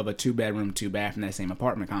half of a 2-bedroom, 2-bath in that same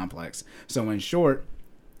apartment complex. So in short,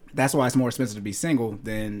 that's why it's more expensive to be single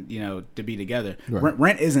than to be together. Right.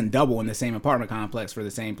 Rent isn't double in the same apartment complex for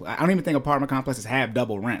the same. I don't even think apartment complexes have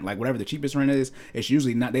double rent. Like, whatever the cheapest rent is, it's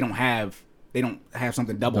usually not. They don't have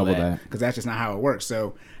something double that, because that's just not how it works.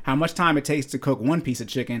 So how much time it takes to cook one piece of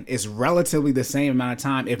chicken is relatively the same amount of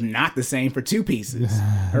time, if not the same, for 2 pieces.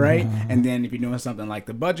 All right, and then if you're doing something like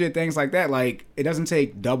the budget, things like that, like, it doesn't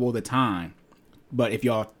take double the time. But if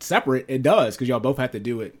y'all separate, it does, because y'all both have to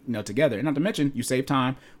do it, together. And not to mention, you save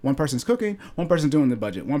time. One person's cooking, one person's doing the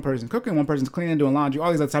budget. One person's cooking, one person's cleaning, doing laundry,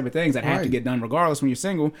 all these other type of things that have to get done regardless when you're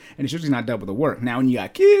single. And it's usually not double the work. Now, when you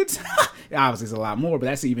got kids, obviously it's a lot more. But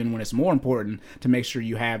that's even when it's more important to make sure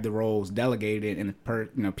you have the roles delegated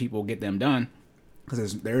and people get them done.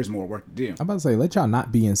 Because there is more work to do. I'm about to say, let y'all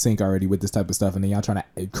not be in sync already with this type of stuff, and then y'all trying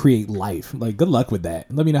to create life. Like, good luck with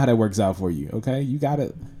that. Let me know how that works out for you, okay? You got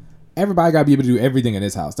to... Everybody gotta be able to do everything in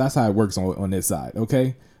this house. That's how it works on this side,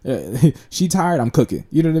 okay? She tired, I'm cooking.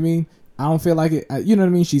 You know what I mean? I don't feel like it. You know what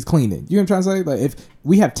I mean? She's cleaning. You know what I'm trying to say? Like, if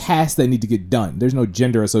we have tasks that need to get done, there's no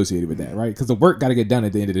gender associated with that, right? Because the work got to get done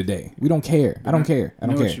at the end of the day. We don't care. I don't care. I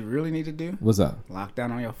don't care. What you really need to do? What's up? Lock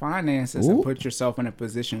down on your finances Ooh. and put yourself in a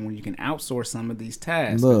position where you can outsource some of these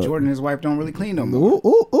tasks. Look. But Jordan and his wife don't really clean no more.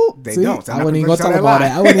 Ooh. They See? don't. So I I'm wouldn't even not go gonna tell tell about that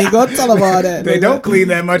that. I wouldn't even go tell about that. They don't clean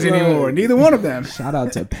that much anymore. Neither one of them. Shout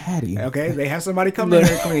out to Patty. Okay, they have somebody come in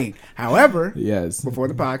here and clean. However, Yes. before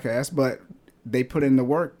the podcast, but they put in the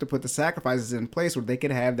work to put the sacrifices in place where they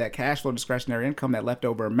could have that cash flow discretionary income, that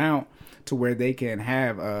leftover amount, to where they can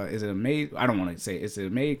have is it a maid? I don't want to say is it a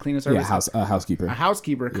maid cleaning service? Yeah, housekeeper. A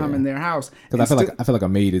housekeeper come in their house. Because I feel like a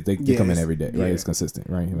maid they come in Yes. every day, right? Yeah. It's consistent,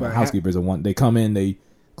 right? But Housekeepers are one. They come in, they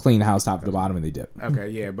clean the house top to the bottom, and they dip. Okay,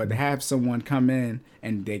 yeah, but to have someone come in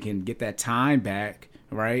and they can get that time back,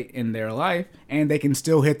 right, in their life, and they can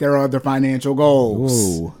still hit their other financial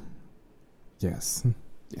goals. Whoa. Yes.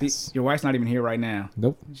 Yes. Your wife's not even here right now.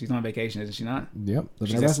 Nope. She's on vacation, isn't she not? Yep.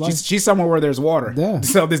 Living her best life. She's somewhere where there's water. Yeah.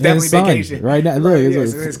 So there's And definitely sun, vacation. right now. Look, Right,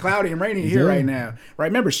 it's- it's cloudy and rainy here Yeah. right now. Right.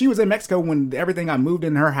 Remember, she was in Mexico when everything got moved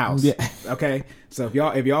in her house. Yeah. Okay. So if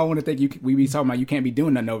y'all want to think we be talking about you can't be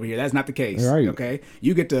doing nothing over here, that's not the case. Right. Okay.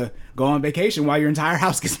 You get to go on vacation while your entire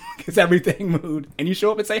house gets everything moved, and you show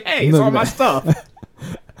up and say, "Hey, it's Look all at my that. stuff."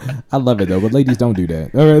 I love it though, but ladies don't do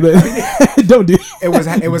that. All right, don't do. It was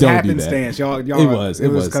Don't do that. happenstance, y'all. It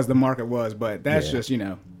was because the market was, but that's Yeah. just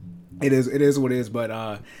it is what it is.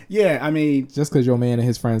 But yeah, I mean. Just because your man and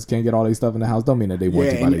his friends can't get all their stuff in the house, don't mean that they want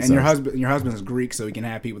Yeah, to by and themselves. your husband's Greek, so he can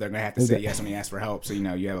have people that are gonna have to say yes when he asks for help. So you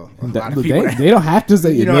have a lot That- of people. they don't have to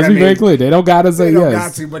say. You It know Let's what I be very mean? clear. They don't gotta say They don't yes.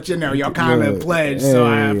 got to, but y'all kind of Look, pledged. So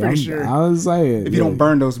I'm hey, pretty sure I'm saying if you don't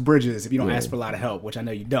burn those bridges, if you don't Yeah. ask for a lot of help, which I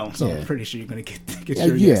know you don't, so Yeah. I'm pretty sure you're gonna get Yeah,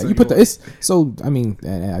 your yeah, yes you put the anyway. it's so. I mean,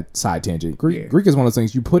 side tangent. Greek, Yeah. Greek is one of those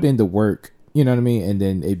things you put in the work. You know what I mean, and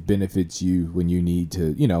then it benefits you when you need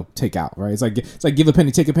to, take out. Right? It's like give a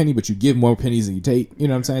penny, take a penny, but you give more pennies than you take. You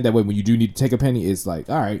know what I'm saying? That way, when you do need to take a penny, it's like,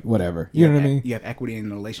 all right, whatever. You know what I mean? You have equity in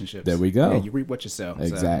the relationships. There we go. Yeah, you reap what you sow. So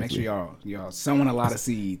Exactly. make sure y'all sowing a lot of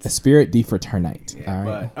seeds. A spirit de fraternite. Yeah, all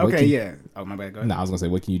right. but What okay, can- yeah. Oh my bad. Go ahead. No, I was gonna say,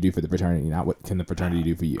 what can you do for the fraternity? Not what can the fraternity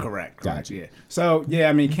do for you? Correct. Gotcha. Yeah. So yeah,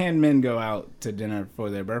 I mean, can men go out to dinner for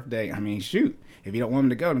their birthday? I mean, shoot. If you don't want them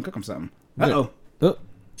to go, then cook them something.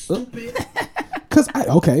 Cause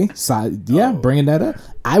bringing that up.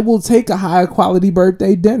 I will take a high quality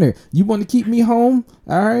birthday dinner. You want to keep me home?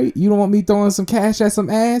 All right. You don't want me throwing some cash at some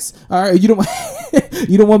ass? All right. You don't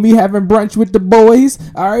you don't want me having brunch with the boys?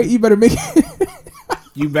 All right. You better make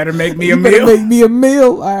You better make me a you better meal. make me a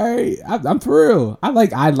meal. All right. I'm for real.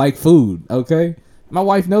 I like food. Okay. My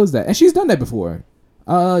wife knows that, and she's done that before.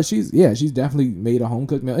 She's definitely made a home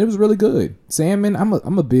cooked meal. It was really good. Salmon.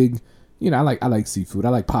 I'm a big, I like seafood. I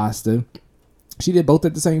like pasta. She did both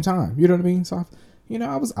at the same time. You know what I mean? So,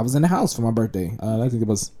 I was in the house for my birthday. I think it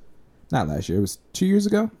was not last year. It was 2 years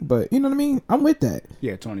ago. But you know what I mean? I'm with that.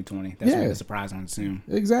 Yeah, 2020. That's Yeah. really a surprise on Zoom.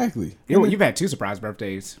 Exactly. You've had 2 surprise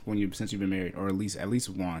birthdays since you've been married, or at least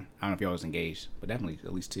one. I don't know if y'all was engaged, but definitely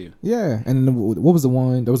at least 2. Yeah. And then what was the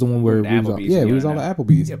one? There was the one where The we was all, Applebee's, we was all yeah, at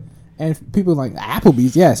Applebee's. Yep. And people like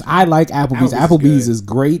Applebee's. Yes, I like Applebee's. Applebee's is Applebee's good. is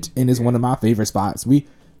great and is one of my favorite spots.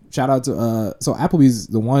 Shout out to so Applebee's,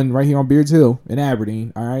 the one right here on Beards Hill in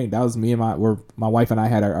Aberdeen. All right, that was me and my wife and I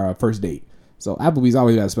had our first date. So Applebee's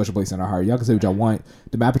always got a special place in our heart. Y'all can say what y'all want.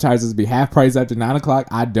 The appetizers be half price after 9 o'clock.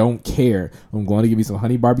 I don't care. I'm going to give me some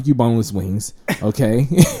honey barbecue boneless wings. Okay,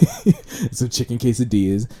 some chicken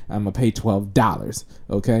quesadillas. I'm gonna pay $12.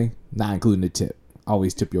 Okay, not including the tip.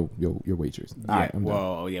 Always tip your waitress. All right, I'm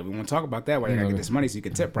done. We want to talk about that. Where I gotta get this money so you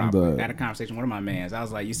can tip properly. But- I had a conversation with one of my mans. I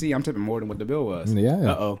was like, you see, I'm tipping more than what the bill was. Yeah. Then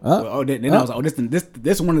I was like, this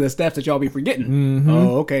is one of the steps that y'all be forgetting.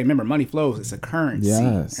 Oh, okay. Remember, money flows. It's a currency.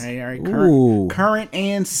 Yes. All right. Ooh. Current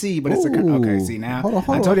and C, but it's Ooh. okay. See now, Hold on,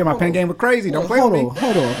 I told you my pen game was crazy. Don't play with me.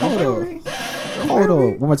 Hold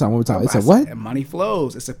on. One more time. It's a I what? said money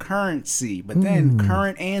flows. It's a currency, but then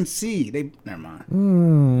current and C. Never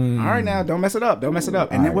mind. All right, now don't mess it up. And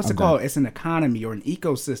then right, what's it I'm called? done. It's an economy or an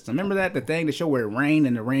ecosystem. Remember that the thing to show where it rained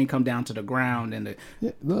and the rain come down to the ground and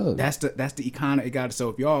Yeah, look. that's the economy. It got so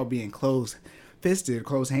if y'all being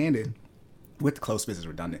close-handed with close fist is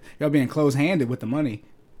redundant. Y'all being close-handed with the money.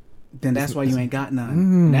 Then that's why you ain't got none.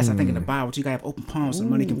 And that's I think in the Bible, you gotta have open palms so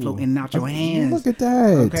money can flow in and out your hands. Look at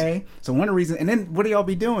that. Okay, so one of the reasons, and then what do y'all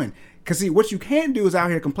be doing? Because see, what you can't do is out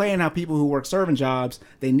here complaining how people who work serving jobs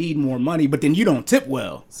they need more money, but then you don't tip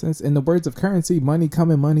well. Since in the words of currency, money come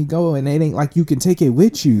and money go, and it ain't like you can take it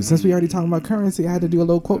with you. Since we already talking about currency, I had to do a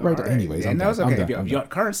little quote right there. Anyways, and I'm that was done. okay. I'm done. Your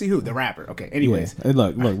currency, who the rapper? Okay. Anyways, Yeah.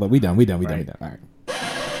 Look, we done. Right. All right.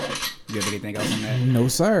 You have anything else on that? No,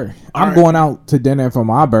 sir. All I'm right. going out to dinner for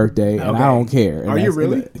my birthday, and Okay. I don't care. And Are you that's-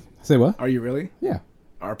 really? Say what? Are you really? Yeah.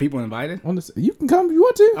 Are people invited? You can come if you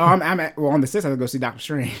want to. Oh, I'm on the 6th. I have to go see Doctor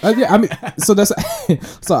Strange. Yeah, I mean, so that's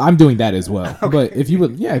so I'm doing that as well. But if you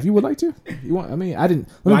would like to, you want. I mean, I didn't.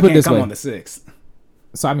 Let Well, me I put it can't this come way. on the 6th.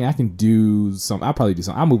 So I mean, I can do some. I'll probably do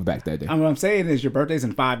some. I'll move back that day. What I'm saying is your birthday's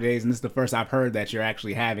in 5 days, and this is the first I've heard that you're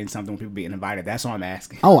actually having something with people being invited. That's all I'm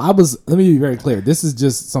asking. Oh, let me be very clear. This is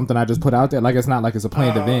just something I just put out there. Like, it's not like it's a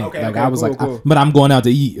planned event. okay, like, okay, I was cool, like, cool. but I'm going out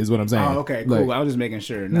to eat is what I'm saying. Oh, okay, cool. Like, I was just making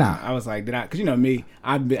sure. Nah. I was like, because you know me,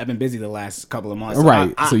 I've been busy the last couple of months. So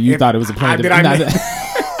right. so you thought it was a planned event.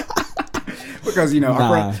 Because, you know, Nah. our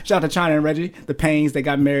friend, shout out to China and Reggie, the Paynes, they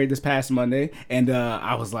got married this past Monday. And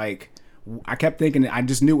I was like, I kept thinking, I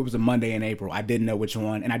just knew it was a Monday in April. I didn't know which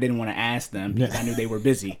one, and I didn't want to ask them because I knew they were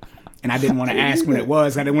busy. And I didn't want to ask when it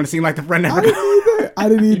was. I didn't want to seem like the friend never got. I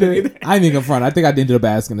didn't either. I didn't even front. I think I ended up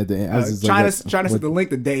asking at the end. I was just China like, sent the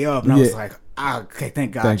link the day of, and I was Yeah. like, okay,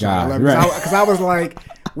 thank God. Thank China. God, right. Because I was like,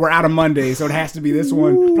 we're out of Monday, so it has to be this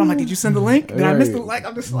one. But I'm like, did you send the link? Did I miss the Right. link?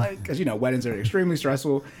 I'm just like, because, you know, weddings are extremely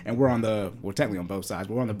stressful, and we're technically on both sides.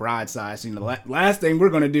 We're on the bride side, so, you know, the last thing we're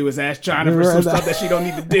going to do is ask China for some Right. stuff that she don't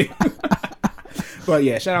need to do. But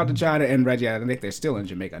yeah, shout out to China and Reggie. I think they're still in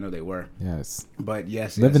Jamaica. I know they were. yes. But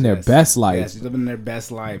yes, Living their yes. best life. Yes, living their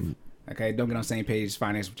best life. Okay, don't get on same page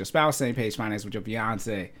finance with your spouse, same page finance with your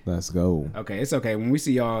fiance. Let's go. Okay, it's okay. When we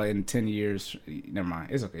see y'all in 10 years, never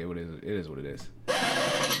mind. It's okay. It is what it is.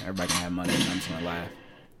 Everybody can have money. I'm just gonna laugh.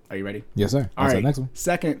 Are you ready? Yes, sir. All What's right. the next one?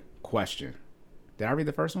 Second question. Did I read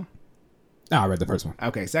the first one? Oh, I read the first one.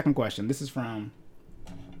 Okay, second question. This is from.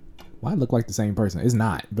 Why it look like the same person? It's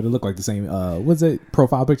not, but it looked like the same. What's it?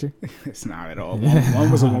 Profile picture? It's not at all. One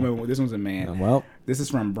was a woman. This one's a man. Well, This is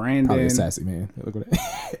from probably Brandon. a sassy man. Look at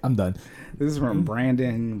that. I'm done. This is from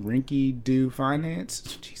Brandon Rinky Doo Finance.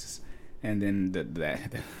 Jesus. And then the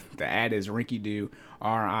ad is Rinky Doo,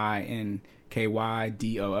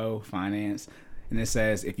 RINKYDOO Finance. And it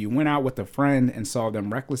says, if you went out with a friend and saw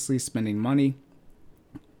them recklessly spending money,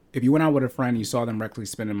 if you went out with a friend and you saw them recklessly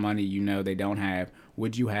spending money you know they don't have,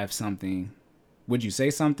 would you have something? Would you say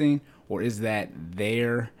something? Or is that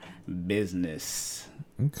their business?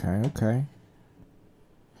 Okay.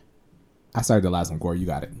 I started the last one, Corey. You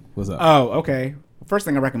got it. What's up? Oh, okay. First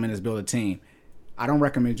thing I recommend is build a team. I don't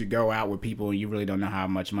recommend you go out with people and you really don't know how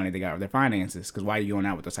much money they got with their finances. Because why are you going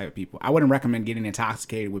out with those type of people? I wouldn't recommend getting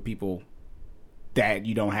intoxicated with people that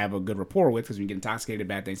you don't have a good rapport with. Because when you get intoxicated,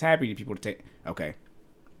 bad things happen. You people take. Okay.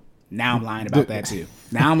 Now I'm lying about that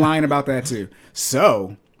too.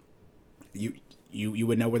 So you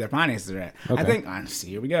would know where their finances are at. Okay. I think.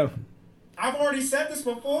 Honestly, here we go. I've already said this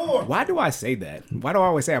before. Why do I say that? Why do I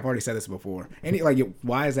always say I've already said this before?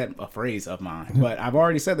 Why is that a phrase of mine? But I've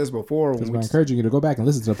already said this before. I'm encouraging you to go back and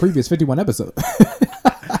listen to the previous 51 episode.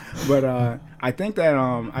 But I think that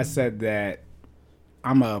I said that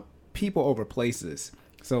I'm a people over places.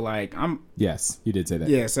 So like Yes, you did say that.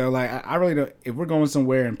 yeah. So like I really don't. If we're going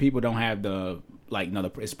somewhere and people don't have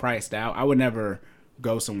it's priced out, I would never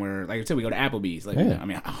go somewhere like until we go to Applebee's. Like, Yeah. you know, I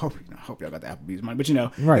mean, I hope y'all got the Applebee's money, but you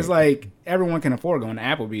know, Right. it's like everyone can afford going to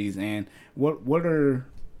Applebee's. And what are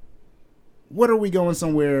we going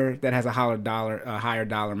somewhere that has a higher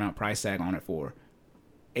dollar amount price tag on it for?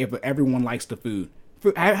 If everyone likes the food,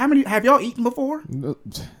 how many have y'all eaten before?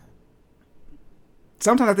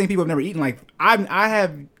 Sometimes I think people have never eaten. Like I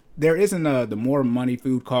have. There isn't the more money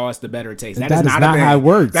food costs, the better it tastes. That is not how it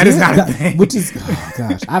works. That is not a thing. Which is, oh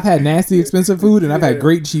gosh, I've had nasty expensive food and I've had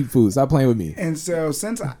great cheap food. Stop playing with me. And so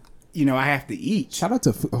since I have to eat. Shout out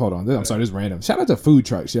to hold on, I'm sorry, this is random. Shout out to food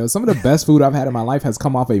trucks, yo. Some of the best food I've had in my life has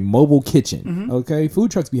come off a mobile kitchen. Mm-hmm. Okay, food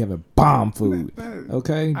trucks be having bomb food.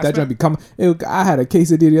 Okay, that spent- joint be coming. I had a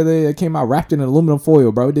quesadilla the other day that came out wrapped in aluminum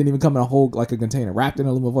foil, bro. It didn't even come in a whole like a container, wrapped in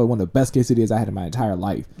aluminum foil. One of the best quesadillas I had in my entire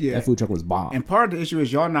life. Yeah. That food truck was bomb. And part of the issue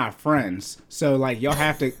is y'all not friends, so like y'all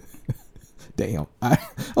have to. Damn.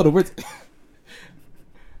 Hold on,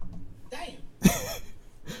 Damn.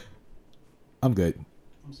 I'm good.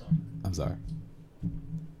 I'm sorry. I'm sorry.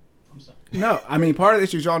 I'm sorry. No, I mean part of the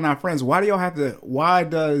issue is y'all not friends. Why do y'all have to? Why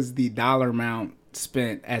does the dollar amount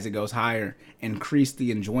spent as it goes higher increase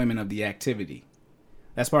the enjoyment of the activity?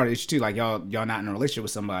 That's part of the issue too. Like y'all not in a relationship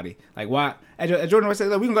with somebody. Like why? As Jordan always said,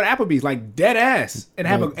 like, we can go to Applebee's like dead ass and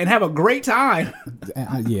have a great time.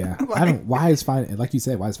 Yeah. I don't. Why is like you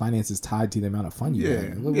said? Why is finances tied to the amount of fun you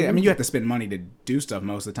have? Yeah. I mean, you have to spend money to do stuff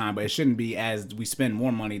most of the time, but it shouldn't be as we spend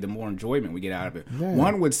more money, the more enjoyment we get out of it. Yeah.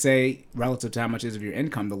 One would say, relative to how much is of your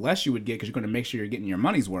income, the less you would get because you're going to make sure you're getting your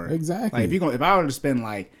money's worth. Exactly. Like if I were to spend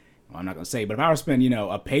I'm not going to say, but if I were to spend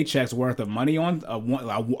a paycheck's worth of money on a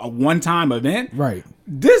one-time event, Right.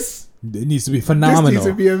 this It needs to be phenomenal. This needs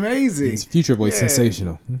to be amazing. It's Future Boy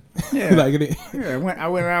sensational. Yeah. Like it, Yeah, I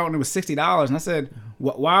went out and it was $60, and I said,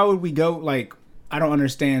 "Why would we go? Like, I don't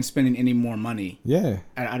understand spending any more money. yeah.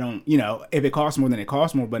 I don't, you know, if it costs more, then it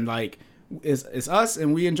costs more. But like, it's us,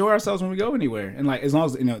 and we enjoy ourselves when we go anywhere. And like, as long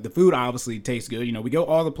as you know the food obviously tastes good. You know, we go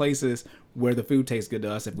all the places where the food tastes good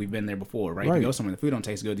to us if we've been there before, right? If Right. you go somewhere the food don't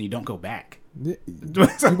taste good, then you don't go back. You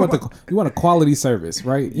want a quality service,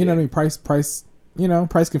 right? You know what I mean? Price. You know,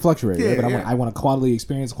 price can fluctuate, right? Yeah, But yeah. I want a quality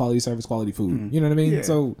experience, quality service, quality food. You know what I mean? Yeah.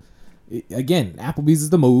 So, again, Applebee's is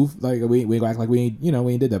the move. Like we go act like we ain't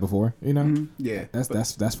did that before. You know? Yeah,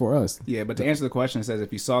 That's for us. yeah. But to answer the question, it says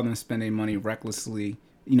if you saw them spending money recklessly,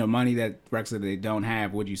 you know, money that recklessly they don't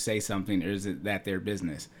have, would you say something, or is it that their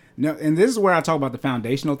business? No, and this is where I talk about the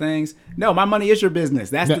foundational things. No, my money is your business.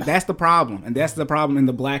 That's the problem, and that's the problem in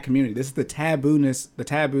the black community. This is the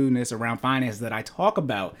taboo-ness around finance that I talk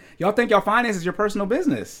about. Y'all think y'all finance is your personal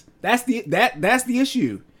business. That's the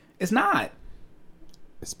issue. It's not.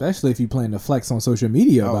 Especially if you plan to flex on social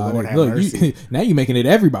media about Lord it. have Look, mercy. now you're making it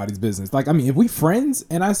everybody's business. Like, I mean, if we friends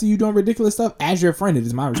and I see you doing ridiculous stuff, as your friend, it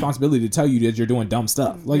is my responsibility to tell you that you're doing dumb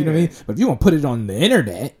stuff. Like, you know what I mean? But if you want to put it on the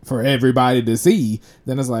internet for everybody to see,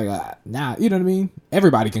 then it's like, nah, you know what I mean?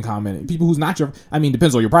 Everybody can comment it. People who's not your, I mean,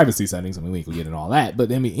 depends on your privacy settings. I mean, we ain't gonna get into all that,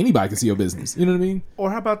 but I mean, anybody can see your business. You know what I mean?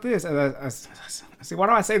 Or how about this? See, why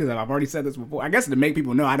do I say this? I've already said this before. I guess to make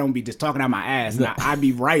people know I don't be just talking out my ass, and I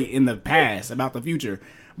be right in the past about the future.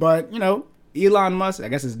 But, you know, Elon Musk, I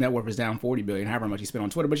guess his net worth is down 40 billion, however much he spent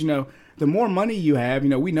on Twitter. But, you know, the more money you have, you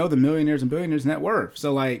know, we know the millionaires and billionaires net worth.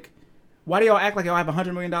 So, like, why do y'all act like y'all have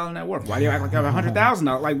 $100 million net worth? Why do y'all act like y'all have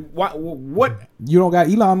 $100,000? Like, what? You don't got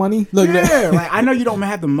Elon money? Look at Yeah, that. like, I know you don't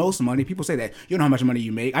have the most money. People say that. You know how much money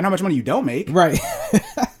you make. I know how much money you don't make. Right.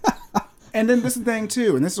 And then this is the thing,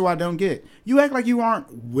 too, and this is what I don't get. You act like you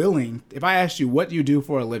aren't willing. If I asked you what you do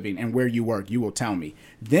for a living and where you work, you will tell me.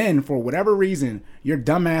 Then, for whatever reason, your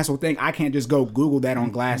dumbass will think I can't just go Google that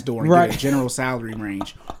on Glassdoor and Right. get a general salary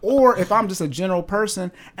range. Or if I'm just a general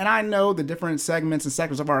person and I know the different segments and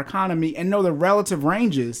sectors of our economy and know the relative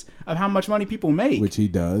ranges of how much money people make. Which he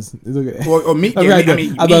does. Look at Or me. Okay, I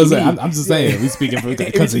mean, I was me. I'm just saying. We speaking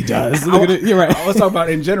because he does. Look at it. You're right. I was talking about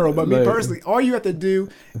in general, but me Like- personally, all you have to do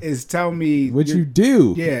is tell me What your- you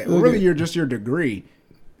do? Yeah, Look really, at- you're just your degree.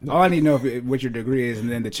 All I need to know what your degree is,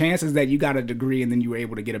 and then the chances that you got a degree and then you were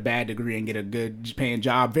able to get a bad degree and get a good paying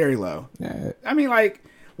job, very low. Yeah. I mean, like,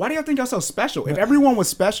 why do y'all think y'all so special? If everyone was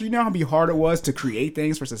special, you know how hard it was to create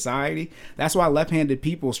things for society? That's why left-handed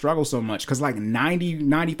people struggle so much, because like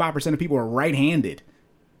 95% of people are right-handed.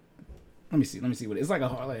 Let me see what it's like.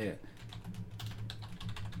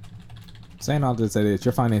 Saying all to say this,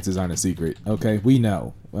 your finances aren't a secret. Okay, we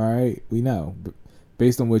know. All right, we know.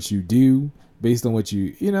 Based on what you do, based on what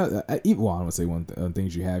you know, even well, I don't want to say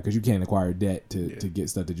things you have because you can't acquire debt to get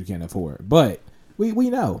stuff that you can't afford. But we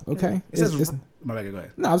know. Okay, It says, my bad, go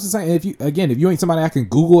ahead. no, I was just saying if you ain't somebody I can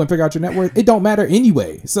Google and figure out your net worth, it don't matter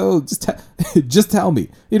anyway. So just tell me.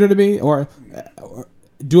 You know what I mean? Or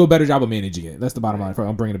do a better job of managing it. That's the bottom line.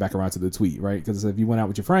 I'm bringing it back around to the tweet, right? Because if you went out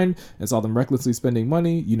with your friend and saw them recklessly spending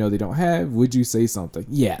money, you know they don't have. Would you say something?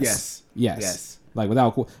 Yes. Like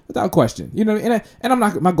without question, you know. And I'm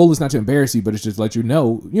not. My goal is not to embarrass you, but it's just let you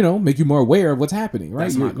know, make you more aware of what's happening, right?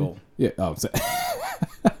 That's my goal. Yeah. Oh, so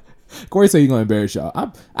Corey said he's gonna embarrass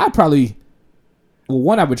y'all. I'd probably. Well,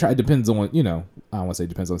 one I would try. It depends on I don't want to say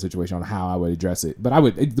depends on the situation on how I would address it, but I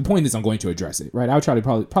would. The point is I'm going to address it, right? I would try to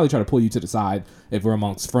probably try to pull you to the side if we're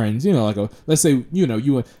amongst friends. Like let's say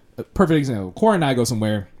you a perfect example. Corey and I go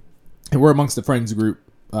somewhere, and we're amongst the friend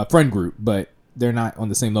group, but they're not on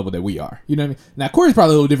the same level that we are. You know what I mean? Now Corey's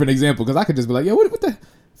probably a little different example because I could just be like, yo, what the.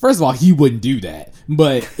 First of all, he wouldn't do that.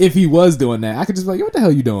 But if he was doing that, I could just be like, yo, what the hell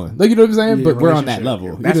are you doing? Like, you know what I'm saying? Yeah, but we're on that relationship.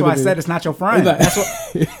 level. That's You know why what I said it's not your friend. Like- That's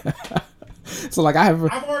what So like I have.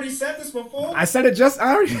 I've already said this before. I said.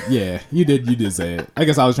 Yeah, you did say it. I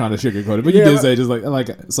guess I was trying to sugarcoat it, but you Yeah, did but- say it just like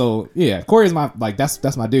so. Yeah, Corey's my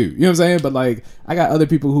that's my dude. You know what I'm saying? But like I got other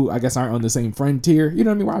people who I guess aren't on the same friend tier. You know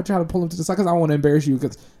what I mean? Where I try to pull them to the side because I don't want to embarrass you.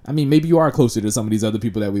 Because I mean, maybe you are closer to some of these other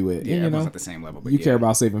people that we with. Yeah, and, everyone's at the same level. But you yeah. care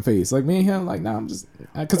about saving face. Like me and him, like nah, I'm just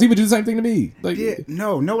because he would do the same thing to me. Like Yeah,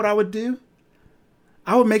 no. Know what I would do?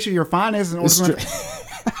 I would make sure your finances. it's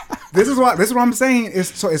This is what I'm saying.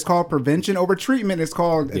 It's called prevention over treatment. It's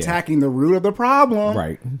called attacking the root of the problem.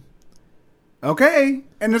 right. Okay.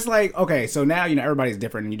 And it's like, okay, so now everybody's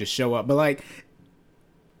different and you just show up. But like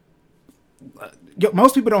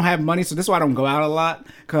most people don't have money, so this is why I don't go out a lot.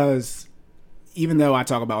 Because even though I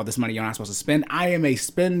talk about all this money you're not supposed to spend, I am a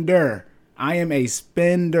spender.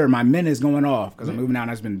 My min is going off because I'm moving out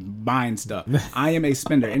and I've been buying stuff. I am a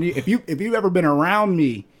spender. And if you ever been around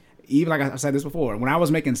me, even like I said this before, when I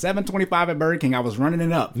was making $7.25 at Burger King, I was running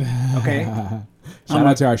it up. Okay. Shout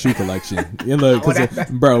out to our shoe collection. Yeah, look,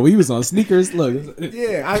 bro, we was on sneakers. Look,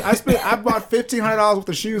 yeah, I bought $1,500 worth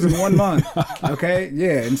of shoes in 1 month. Okay,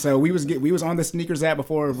 yeah, and so we was on the sneakers app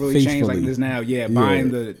before it really changed like this now. Yeah,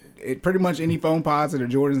 buying pretty much any foam pods or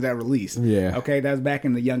Jordans that released. Yeah, okay, that's back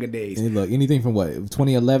in the younger days. And look, anything from what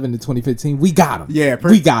 2011 to 2015, we got them. Yeah,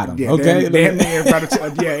 we got them. Yeah, okay,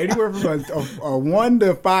 anywhere from a 1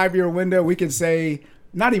 to 5 year window, we could say.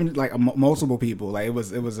 Not even like multiple people. Like it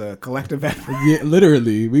was a collective effort. Yeah,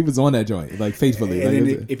 literally, we was on that joint like faithfully. And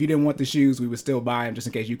like, then if you didn't want the shoes, we would still buy them just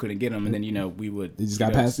in case you couldn't get them. And then we would. It just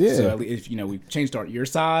got passed. Yeah. So if we changed your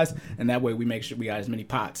size, and that way we make sure we got as many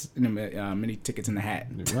pots and many tickets in the hat.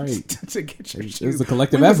 Right. To get your shoes. It was a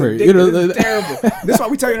collective effort. This is terrible. This is why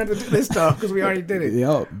we tell you not to do this stuff because we already did it.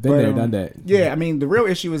 Yep. Been there, done that. Yeah. I mean, the real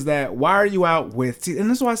issue is that why are you out with? And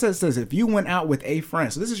this is why I said this. If you went out with a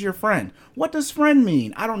friend, so this is your friend. What does friend mean?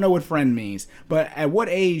 I don't know what friend means, but at what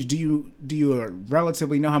age do you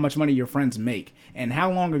relatively know how much money your friends make, and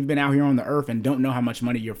how long have you been out here on the earth and don't know how much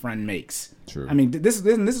money your friend makes? True. I mean, this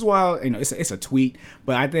is why it's a tweet,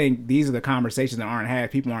 but I think these are the conversations that aren't had.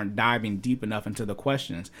 People aren't diving deep enough into the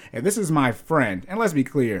questions. If this is my friend, and let's be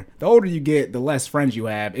clear, the older you get, the less friends you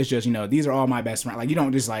have. It's just these are all my best friends. Like you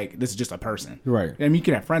don't just this is just a person, right? I mean, you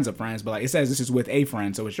can have friends of friends, but like it says this is with a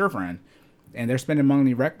friend, so it's your friend. And they're spending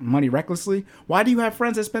money recklessly. Why do you have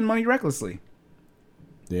friends that spend money recklessly?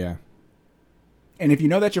 Yeah. And if you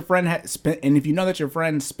know that your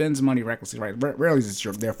friend spends money recklessly, right? Rarely is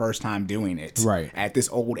it their first time doing it, right? At this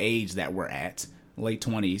old age that we're at, late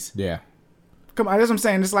 20s. Yeah. Come on, that's what I'm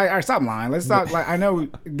saying. It's like, all right, stop lying. Let's stop. Like I know,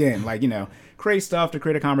 again, create stuff to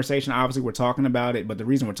create a conversation. Obviously, we're talking about it, but the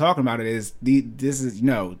reason we're talking about it is the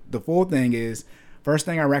full thing is. First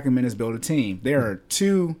thing I recommend is build a team. There are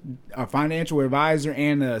two, a financial advisor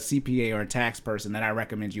and a CPA or a tax person that I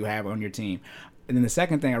recommend you have on your team. And then the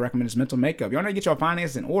second thing I recommend is mental makeup. Y'all need to get your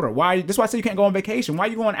finances in order. That's why I say you can't go on vacation. Why are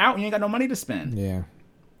you going out and you ain't got no money to spend? Yeah.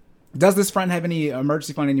 Does this friend have any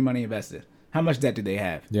emergency fund, any money invested? How much debt do they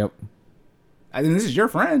have? Yep. I mean, this is your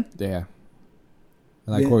friend. Yeah.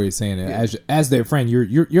 Like Corey is saying, as their friend,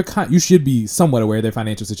 you should be somewhat aware of their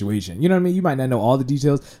financial situation. You know what I mean? You might not know all the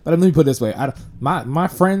details, but let me put it this way: my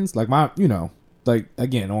friends, like like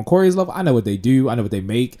again on Corey's level, I know what they do, I know what they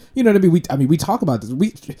make. You know what I mean? We talk about this.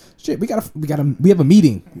 We have a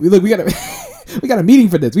meeting. We got a meeting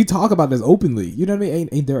for this. We talk about this openly. You know what I mean?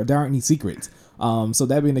 Ain't there aren't any secrets. So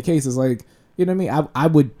that being the case, it's like. You know what I mean? I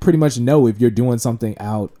would pretty much know if you're doing something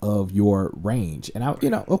out of your range. And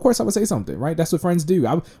of course I would say something, right? That's what friends do.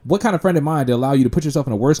 What kind of friend am I to allow you to put yourself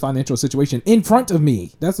in a worse financial situation in front of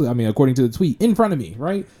me? That's what I mean, according to the tweet, in front of me,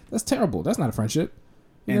 right? That's terrible. That's not a friendship.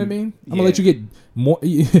 You know what I mean? I'm gonna let you get more,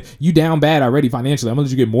 you down bad already financially. I'm gonna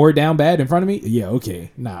let you get more down bad in front of me. Yeah.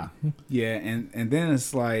 Okay. Nah. Yeah. And then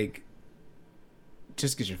it's like,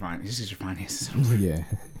 just get your finances. Yeah.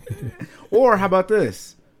 Or how about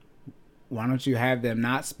this? Why don't you have them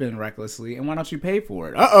not spend recklessly, and why don't you pay for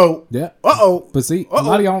it? Uh-oh. Yeah. Uh-oh. But see, a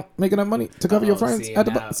lot of y'all making enough money to cover your friends at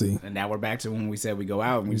the bar. See. And now we're back to when we said we go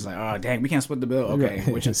out, and we just like, oh, dang, we can't split the bill. Okay.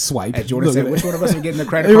 Which is swipe. As Jordan said, which one of us are getting the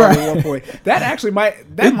credit card at one point? That actually might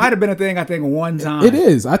have been a thing, I think, one time. It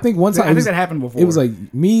is. I think one time. I think that happened before. It was like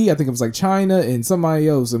me, I think it was like China and somebody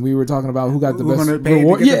else, and we were talking about who got the best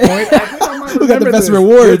reward. Who got the best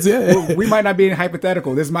rewards? Yeah. We might not be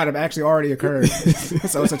hypothetical. This might have actually already occurred.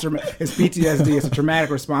 So it's PTSD. It's a traumatic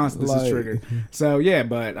response this is triggered. So yeah,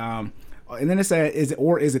 but and then it said, is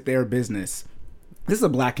it their business? This is a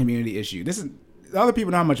black community issue. This is other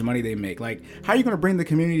people know how much money they make. Like, how are you going to bring the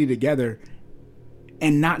community together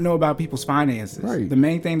and not know about people's finances? Right. The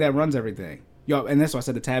main thing that runs everything. Yo, and that's why I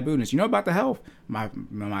said the tabooness. You know about the health? My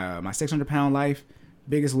 600-pound life,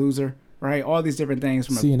 Biggest Loser. Right, all these different things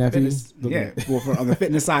from CNFE. Fitness, on the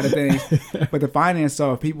fitness side of things, but the finance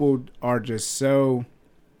stuff, people are just so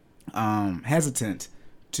hesitant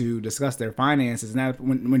to discuss their finances. Now,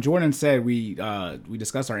 when Jordan said we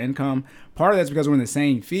discuss our income, part of that's because we're in the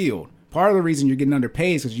same field. Part of the reason you're getting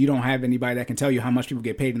underpaid is because you don't have anybody that can tell you how much people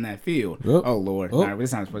get paid in that field. Oh Lord! All right,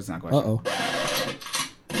 it's not a question. All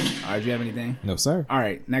right, do you have anything? No, sir. All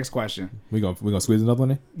right, next question. We gonna squeeze another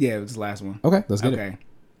one in? Yeah, it's the last one. Okay, let's get it.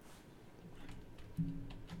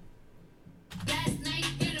 Last night,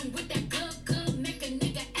 hit him with that good, make a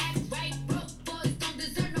nigga act right. Broke boys don't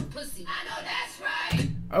deserve no pussy. I know that's right.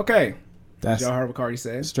 Okay. That's y'all heard what Cardi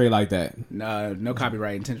said? Straight like that. No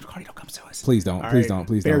copyright intention. Cardi, don't come to us. Please don't. Please don't.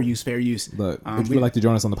 Fair use. Look, if you would like to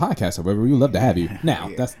join us on the podcast, however, we would love to have you. Now,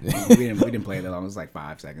 we didn't play it that long. It was like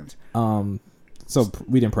 5 seconds. So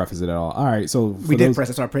we didn't preface it at all. All right, so We did press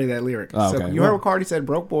it, so I played that lyric. Oh, So okay. you heard what Cardi said,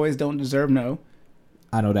 broke boys don't deserve no.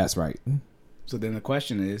 I know that's right. So then the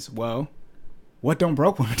question is, well, what don't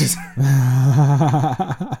broke women deserve?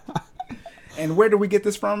 And where do we get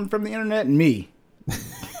this from the internet? Me.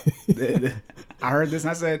 I heard this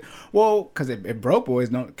and I said, well, because if broke boys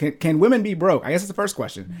don't, can women be broke? I guess it's the first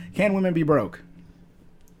question. Can women be broke?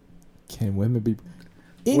 Can women be?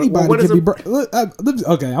 Anybody what is can be a- broke.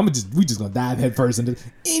 Okay, we just gonna dive head first into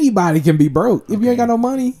anybody can be broke if you ain't got no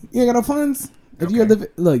money, you ain't got no funds. If you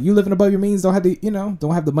you living above your means, don't have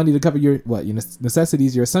the money to cover your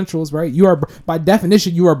necessities, your essentials, right? You are by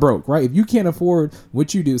definition you are broke, right? If you can't afford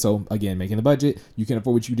what you do, so again, making the budget, you can't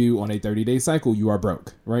afford what you do on a 30-day cycle, you are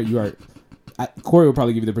broke, right? You are. Corey will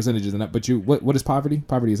probably give you the percentages and that, but what is poverty?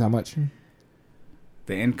 Poverty is how much?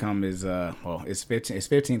 The income is it's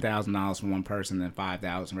 $15,000 from one person, then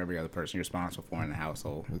 $5,000 from every other person you're responsible for in the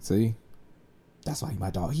household. Let's see. That's why my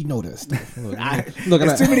dog. He know this stuff. Look,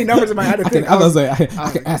 There's too many numbers in my head to think. I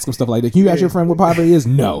can ask him stuff like that. Can you ask your friend what poverty is?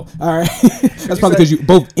 No. All right. That's probably because you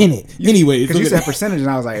both in it. Anyways, Because you said percentage, and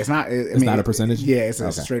I was like, it's not. It's not a percentage? Yeah, it's Okay.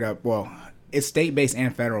 straight up. Well, it's state based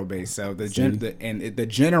and federal based. So the general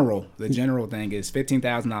thing is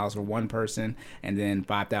 $15,000 for one person, and then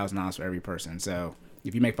 $5,000 for every person. So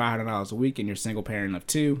if you make $500 a week and you're a single parent of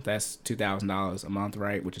two, that's $2,000 a month,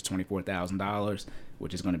 right? Which is $24,000,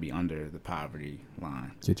 which is going to be under the poverty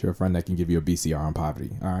line. Get you a friend that can give you a BCR on poverty.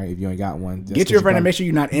 All right. If you ain't got one, Get your friend and make sure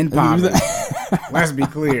you're not in poverty. Let's be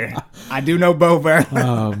clear. I do know both.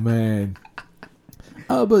 Oh man.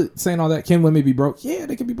 But saying all that, can women be broke? Yeah,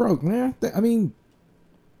 they can be broke, man. I mean,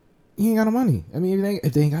 you ain't got no money. I mean,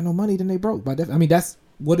 if they ain't got no money, then they broke. That's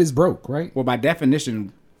what is broke, right? Well, by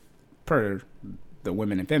definition, per the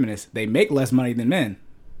women and feminists, they make less money than men.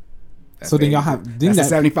 So then y'all have that's the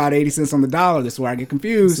 75 to 80 cents on the dollar. That's where I get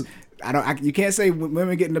confused. You can't say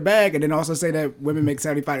women get in the bag and then also say that women make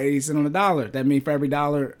 75 to 80 cents on the dollar. That means for every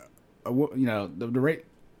dollar, the rate.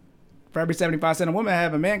 For every 75 cents a woman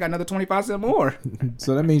have, a man got another 25 cents more.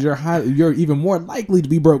 So that means you're even more likely to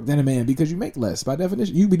be broke than a man because you make less. By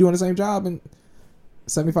definition, you be doing the same job and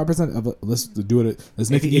 75% of let's do it.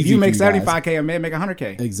 Let's make it easy. If you make for guys. $75K, a man make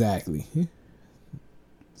 $100K. Exactly.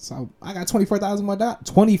 So I got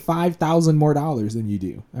 $25,000 more dollars than you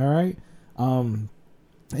do. All right.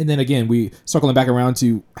 And then again, we circling back around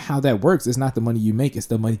to how that works. It's not the money you make; it's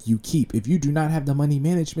the money you keep. If you do not have the money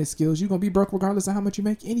management skills, you're gonna be broke regardless of how much you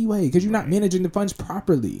make anyway, because you're not managing the funds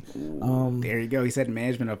properly. There you go. He said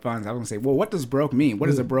management of funds. I was gonna say, well, what does broke mean? What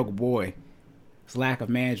is a broke boy? It's lack of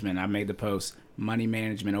management. I made the post: money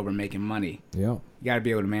management over making money. Yeah. You got to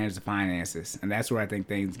be able to manage the finances, and that's where I think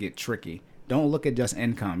things get tricky. Don't look at just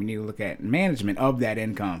income. You need to look at management of that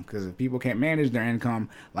income, because if people can't manage their income,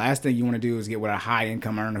 last thing you want to do is get with a high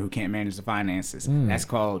income earner who can't manage the finances. That's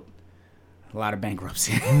called a lot of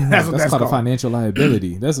bankruptcy. that's called a financial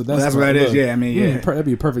liability. That's what that is. Yeah, I mean, yeah. That'd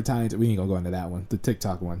be a perfect time. We ain't gonna go into that one, the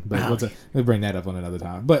TikTok one, but we'll bring that up on another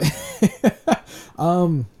time. But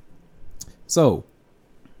so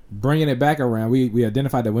bringing it back around, we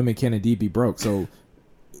identified that women can indeed be broke. So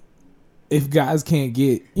if guys can't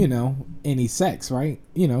get, any sex, right?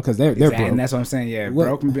 Because they're broke. And that's what I'm saying. Yeah,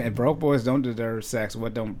 broke boys don't deserve sex.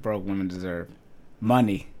 What don't broke women deserve?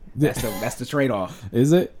 Money. That's the trade off.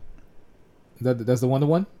 Is it? That's the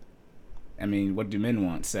 1-to-1? I mean, what do men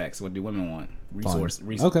want? Sex. What do women want? Resource.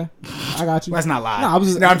 Okay, I got you. Let's not lie. No,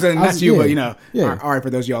 I'm saying not you, but Yeah. All right, for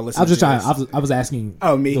those of y'all listening. I was just trying. I was asking.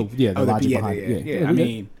 Oh, me. The logic behind it. Yeah. I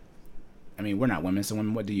mean, we're not women, so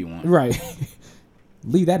women, what do you want? Right.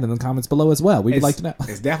 Leave that in the comments below as well. We'd like to know.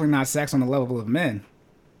 It's definitely not sex on the level of men.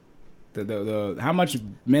 The how much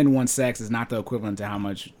men want sex is not the equivalent to how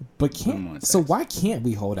much women want sex. So why can't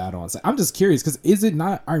we hold out on sex? I'm just curious, because is it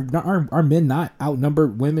not are men not outnumber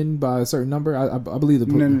women by a certain number? I believe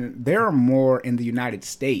No, there are more in the United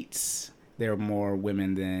States. There are more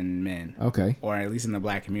women than men. Okay. Or at least in the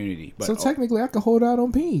black community. But so technically, I could hold out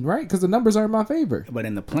on Peen, right? Because the numbers are in my favor. But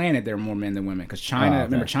in the planet, there are more men than women. Because China,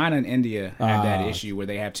 remember, China and India have that issue where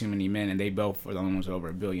they have too many men, and they both are the only ones with over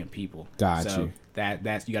 1 billion people. Got so you.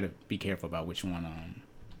 That's you got to be careful about which numbers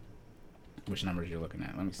you're looking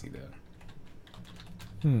at. Let me see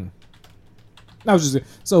I was just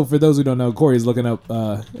so for those who don't know, Corey's looking up.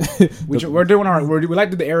 we're doing we like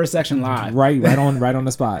to do the error section live. right on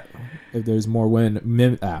the spot. If there's more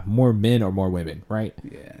men or more women, right?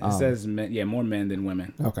 Yeah, it says more men than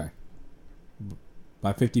women. Okay.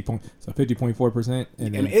 By 50.4%,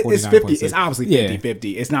 and then it's 50. It's obviously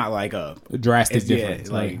 50-50. It's not like a drastic difference,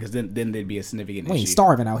 because then there'd be a significant we issue. ain't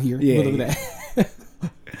starving out here. Yeah, Look at that.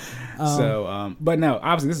 But no,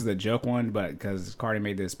 obviously this is a joke one, but because Cardi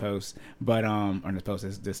made this post, but or this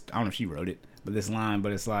post, this I don't know if she wrote it, but this line,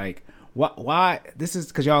 but it's like, why? This is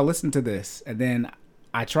because y'all listen to this, and then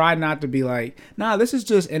I try not to be like, nah, this is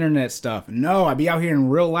just internet stuff. No, I be out here in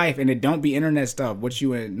real life, and it don't be internet stuff. What you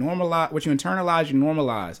internalize, you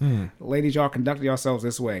normalize. Ladies, y'all conduct yourselves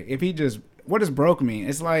this way. If he just, what does broke mean?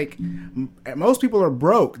 It's like most people are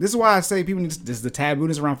broke. This is why I say people need this is the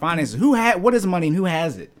tabooness around finances. What is money and who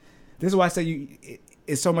has it? This is why I say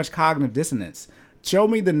it's so much cognitive dissonance. Show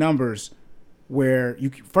me the numbers where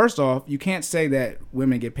first off, you can't say that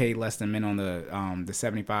women get paid less than men on the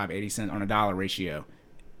 75, 80 cents on a dollar ratio.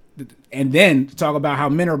 And then talk about how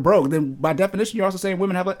men are broke. Then by definition, you're also saying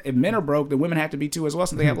women have. If men are broke, then women have to be too as well,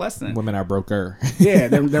 since they have less than. Women are broker. Yeah,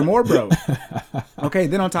 they're more broke. Okay,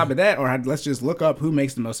 then on top of that, or let's just look up who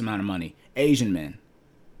makes the most amount of money: Asian men,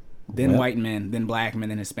 then white men, then black men,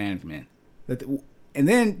 then Hispanic men. And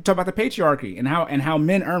then talk about the patriarchy and how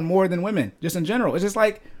men earn more than women, just in general. It's just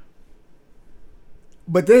like,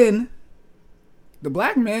 but then the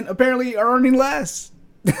black men apparently are earning less.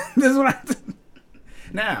 This is what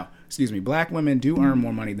Now, excuse me, black women do earn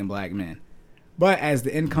more money than black men. But as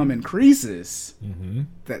the income increases,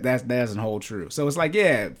 that doesn't hold true. So it's like,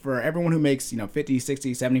 yeah, for everyone who makes, 50,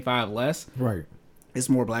 60, 75 less, Right. it's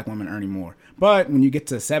more black women earning more. But when you get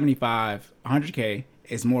to 75, 100K,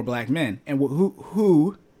 it's more black men. And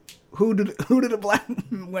who do the black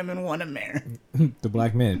women want to marry? The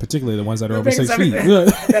black men, particularly the ones that are over 6 feet.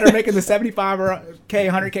 That are making the 75K,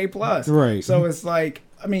 100K plus. Right. So it's like,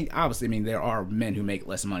 obviously, there are men who make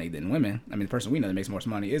less money than women. The person we know that makes more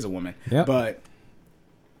money is a woman. Yep. But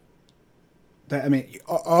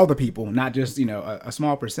all the people, not just, a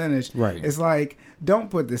small percentage. Right. It's like, don't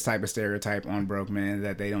put this type of stereotype on broke men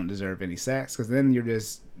that they don't deserve any sex, because then you're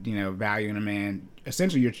just, valuing a man.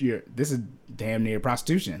 Essentially, this is damn near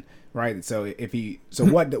prostitution, right? So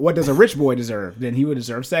what does a rich boy deserve? Then he would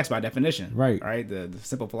deserve sex by definition. Right. Right. The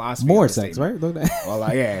simple philosophy. More of the sex, statement. right? Look at that.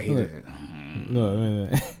 Well, yeah, he Look. did. No.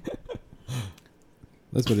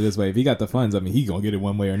 Let's put it this way: if he got the funds, he gonna get it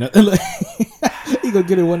one way or another. He gonna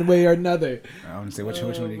get it one way or another. I want to say which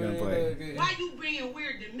one are you gonna play? Why you being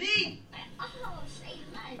weird to me?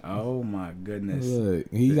 Oh my goodness! Look,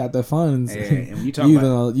 he got the funds. Yeah, and when you talk you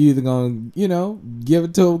about either gonna give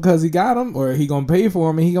it to him because he got them, or he gonna pay for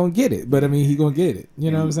him and he gonna get it. But he gonna get it.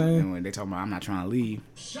 You know what I'm saying? And when they talk about, I'm not trying to leave.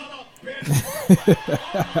 Shut up,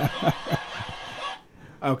 bitch.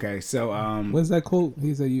 Okay, so What's that quote?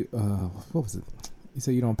 He said what was it? He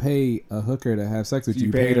said you don't pay a hooker to have sex with you.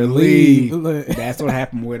 you pay to leave. leave. That's what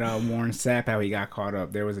happened with Warren Sapp. How he got caught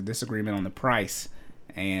up. There was a disagreement on the price,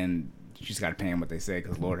 and you just got to pay him what they say,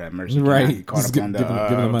 because Lord have mercy, you Right. cannot get caught Just up on give him the money.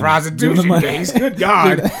 Give him prostitution the money. case. Good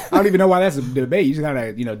God, I don't even know why that's a debate. You just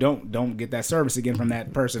gotta don't get that service again from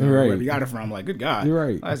that person or Right. wherever you got it from. Like, good God, You're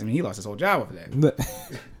right. He lost his whole job over that.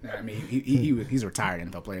 He's a retired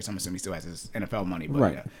NFL player, so I'm assuming he still has his NFL money. But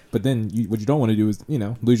Right. yeah. But then what you don't want to do is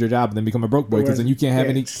lose your job and then become a broke boy, because then you can't have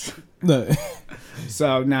any. Look.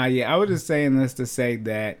 So now, I was just saying this to say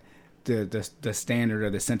that the standard or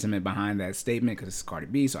the sentiment behind that statement, because this is Cardi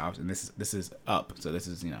B, so obviously this is up. So this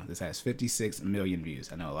is this has 56 million views.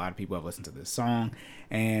 I know a lot of people have listened to this song,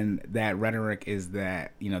 and that rhetoric is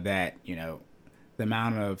that the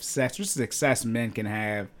amount of success men can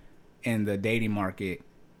have in the dating market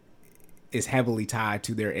is heavily tied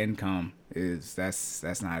to their income.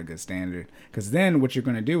 That's not a good standard, because then what you're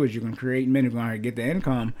going to do is you're going to create men who are going to get the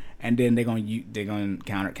income, and then they're going to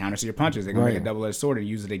counter to your punches. They're going to make a double-edged sword and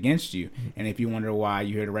use it against you. And if you wonder why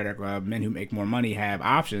you hear the rhetoric of men who make more money have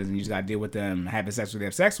options, and you just got to deal with them having sex with they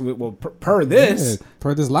have sex with, well, per this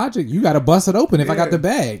logic, you got to bust it open if I got the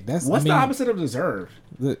bag. That's what's the opposite of deserve?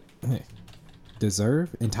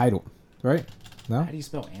 Deserve, entitled, right? No. How do you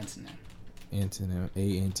spell antonym? Antonym,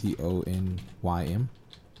 ANTONYM.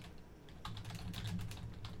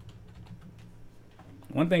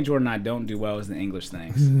 One thing Jordan and I don't do well is the English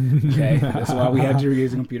things. Okay, that's why we have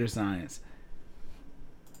degrees in computer science.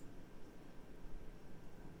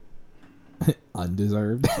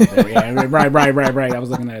 Undeserved. Yeah, right. I was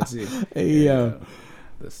looking at it too. Hey,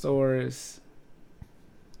 Thesaurus.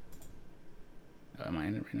 Oh, am I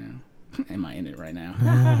in it right now? Am I in it right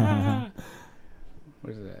now?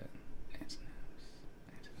 What is that?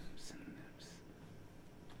 Antonyms, synonyms.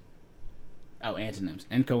 Oh, antonyms.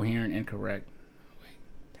 Incoherent, incorrect. Wait,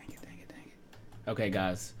 dang it. Okay,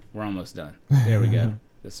 guys, we're almost done. There we go.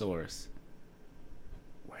 Thesaurus.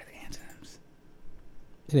 Where are the antonyms?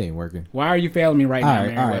 it ain't working. Why are you failing me right now, All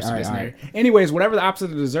right, Merriam-Webster all right, Dictionary? Anyways, whatever the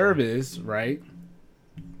opposite of deserve is, right?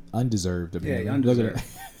 Undeserved. Yeah, Look at undeserved.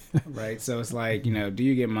 it. right? So it's like, you know, do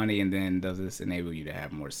you get money and then does this enable you to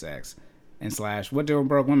have more sex? And slash, what do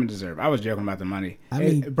broke women deserve? I was joking about the money. I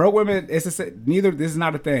mean- Broke women, this is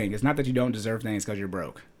not a thing. It's not that you don't deserve things because you're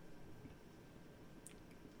broke.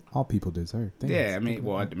 All people deserve things. Yeah, I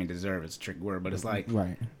mean, deserve is a tricky word, but it's like,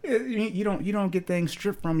 Right. you don't get things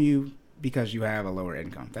stripped from you because you have a lower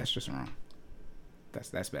income. That's just wrong.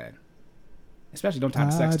 That's bad. Especially don't tie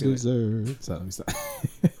the sex to it. So let me stop.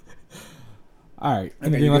 All right. Okay,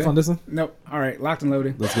 Anything you left good? on this one? Nope. All right, locked and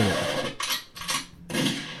loaded. Let's get it.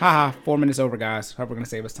 Haha, 4 minutes over, guys. Hope we're gonna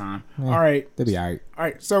save us time. Yeah. All right. They'll be all right. All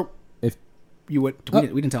right. So If you would, we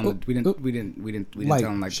didn't tell them. We didn't like, tell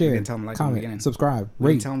them like share, we didn't tell them like in the comment, beginning. subscribe, We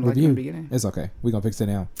rate, didn't tell them like in review. the beginning. It's okay. We're gonna fix it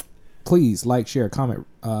now. Please like, share, comment,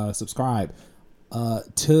 subscribe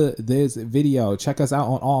to this video. Check us out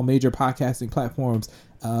on all major podcasting platforms: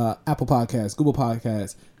 Apple Podcasts, Google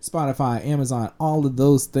Podcasts, Spotify, Amazon, all of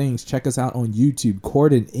those things. Check us out on YouTube.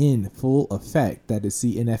 Cordon in Full Effect. That is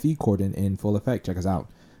CNFE Cordon in Full Effect. Check us out.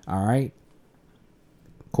 All right,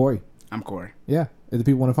 Corey. I'm Corey. Yeah, if the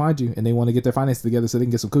people want to find you and they want to get their finances together so they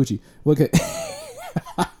can get some coochie,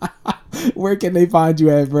 where can they find you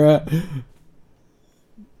at, bruh?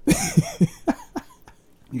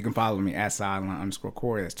 You can follow me at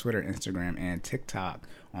 _Corey. That's Twitter, Instagram, and TikTok.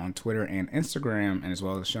 On Twitter and Instagram, and as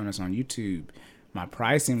well as showing us on YouTube. My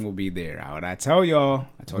pricing will be there. How would I tell y'all?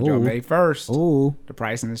 I told y'all Ooh. May 1st. Oh, The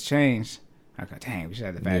pricing has changed. Okay, dang, we should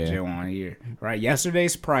have the Fat Yeah. Joe on here. Right,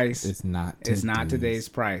 yesterday's price it's not. is not today's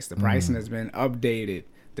price. The pricing has been updated.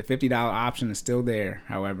 The $50 option is still there.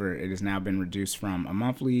 However, it has now been reduced from a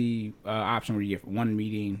monthly option where you get one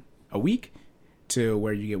meeting a week to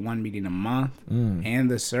where you get one meeting a month.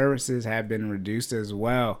 And the services have been reduced as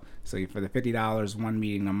well. So for the $50 one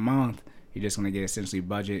meeting a month, you're just going to get essentially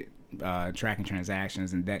budget tracking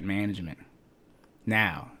transactions and debt management.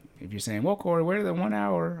 Now, if you're saying, well, Corey, where did the 1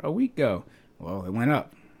 hour a week go? Well, it went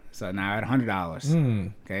up. So now at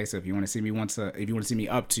 $100. Okay, so if you want to see me if you want to see me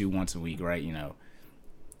up to once a week, right? You know,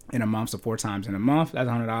 in a month, so 4 times in a month, that's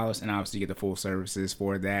 $100, and obviously you get the full services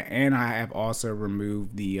for that. And I have also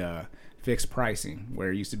removed the fixed pricing,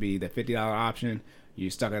 where it used to be the $50 option.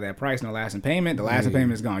 You stuck at that price, no lasting payment. The lasting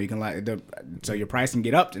payment is gone. You can so your price can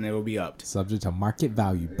get upped, and it will be upped. Subject to market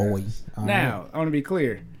value, boy. All Now, I want to be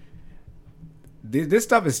clear. This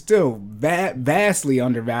stuff is still vastly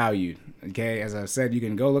undervalued. Okay, as I said, you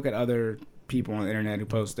can go look at other people on the internet who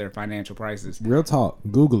post their financial prices. Real talk.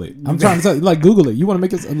 Google it. I'm trying to tell you, like, Google it. You want to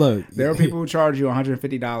make it look. There are people who charge you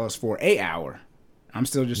 $150 for an hour. I'm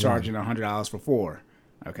still just charging $100 for 4.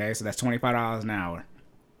 Okay, so that's $25 an hour.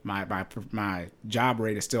 My job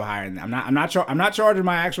rate is still higher. I'm not charging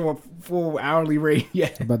my actual full hourly rate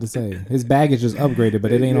yet. I'm about to say his baggage is upgraded,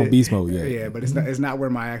 but it ain't on beast mode yet. Yeah, but it's not where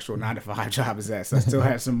my actual 9-to-5 job is at. So I still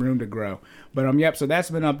have some room to grow. But yep. So that's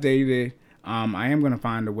been updated. I am going to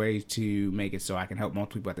find a way to make it so I can help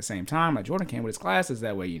multiple people at the same time, like Jordan can with his classes.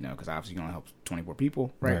 That way, because obviously you're going to help 24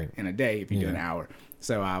 people right in a day if you do an hour.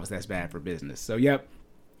 So obviously that's bad for business. So yep.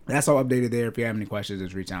 That's all updated there. If you have any questions,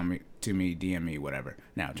 just reach out to me, DM me, whatever.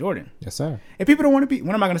 Now, Jordan. Yes, sir. If people don't want to be,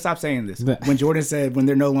 when am I going to stop saying this? When Jordan said when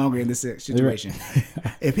they're no longer in this situation.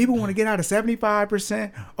 If people want to get out of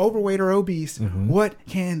 75% overweight or obese, what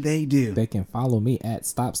can they do? They can follow me at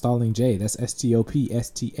Stop Stalling J. That's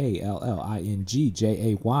STOPSTALLINGJAY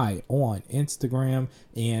on Instagram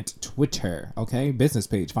and Twitter. Okay, business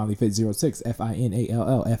page Finally Fit 06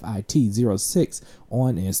 FINALLFIT 06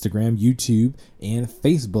 on Instagram, YouTube, and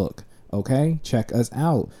Facebook. Okay, check us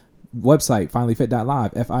out. Website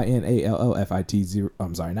finallyfit.live FINALLFIT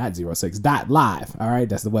I'm sorry, not 06.live. All right,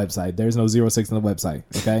 that's the website. There's no 06 on the website.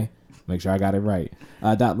 Okay. Make sure I got it right.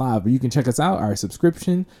 .live, where you can check us out. Our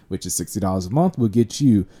subscription, which is $60 a month, will get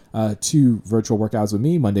you 2 virtual workouts with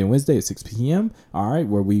me Monday and Wednesday at 6 p.m. All right,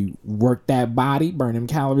 where we work that body, burn them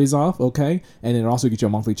calories off. Okay, and then also get you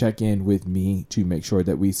a monthly check-in with me to make sure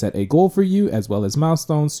that we set a goal for you as well as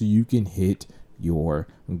milestones so you can hit your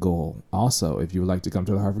goal. Also, if you would like to come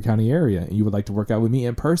to the Harford County area and you would like to work out with me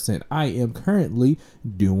in person, I am currently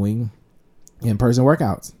doing in-person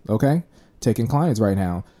workouts. Okay, taking clients right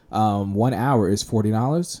now. 1 hour is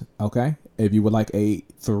 $40. Okay, if you would like a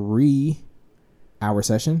 3-hour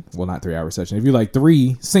session, well, not 3-hour session. If you like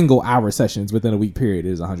 3 single-hour sessions within a week period,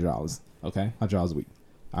 it is $100. Okay, $100 a week.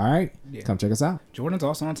 All right, come check us out. Jordan's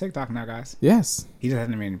also on TikTok now, guys. Yes, He just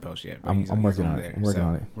hasn't made any posts yet. But I'm he's working on there. it. I'm working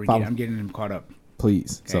on it. I'm getting him caught up.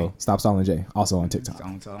 Please. So stop stalling Jay. Also on TikTok.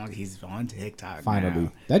 He's on TikTok. Finally,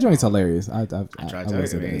 now. that joint's hilarious. I I try to will tell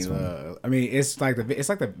say that it's you, funny. I mean, it's like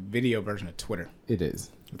the video version of Twitter. It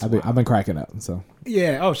is. I've been cracking up. So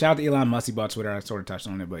Yeah. Oh, shout out to Elon Musk. He bought Twitter. I sort of touched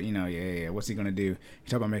on it, but yeah. What's he gonna do? He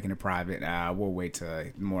talked about making it private. We'll wait till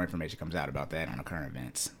more information comes out about that on the current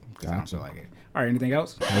events. Because I don't Gotcha. feel like it. All right. Anything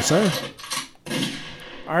else? yes, sir.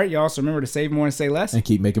 All right, y'all. So remember to save more and say less. And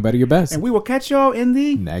keep making better your best. And we will catch y'all in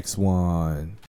the Next one.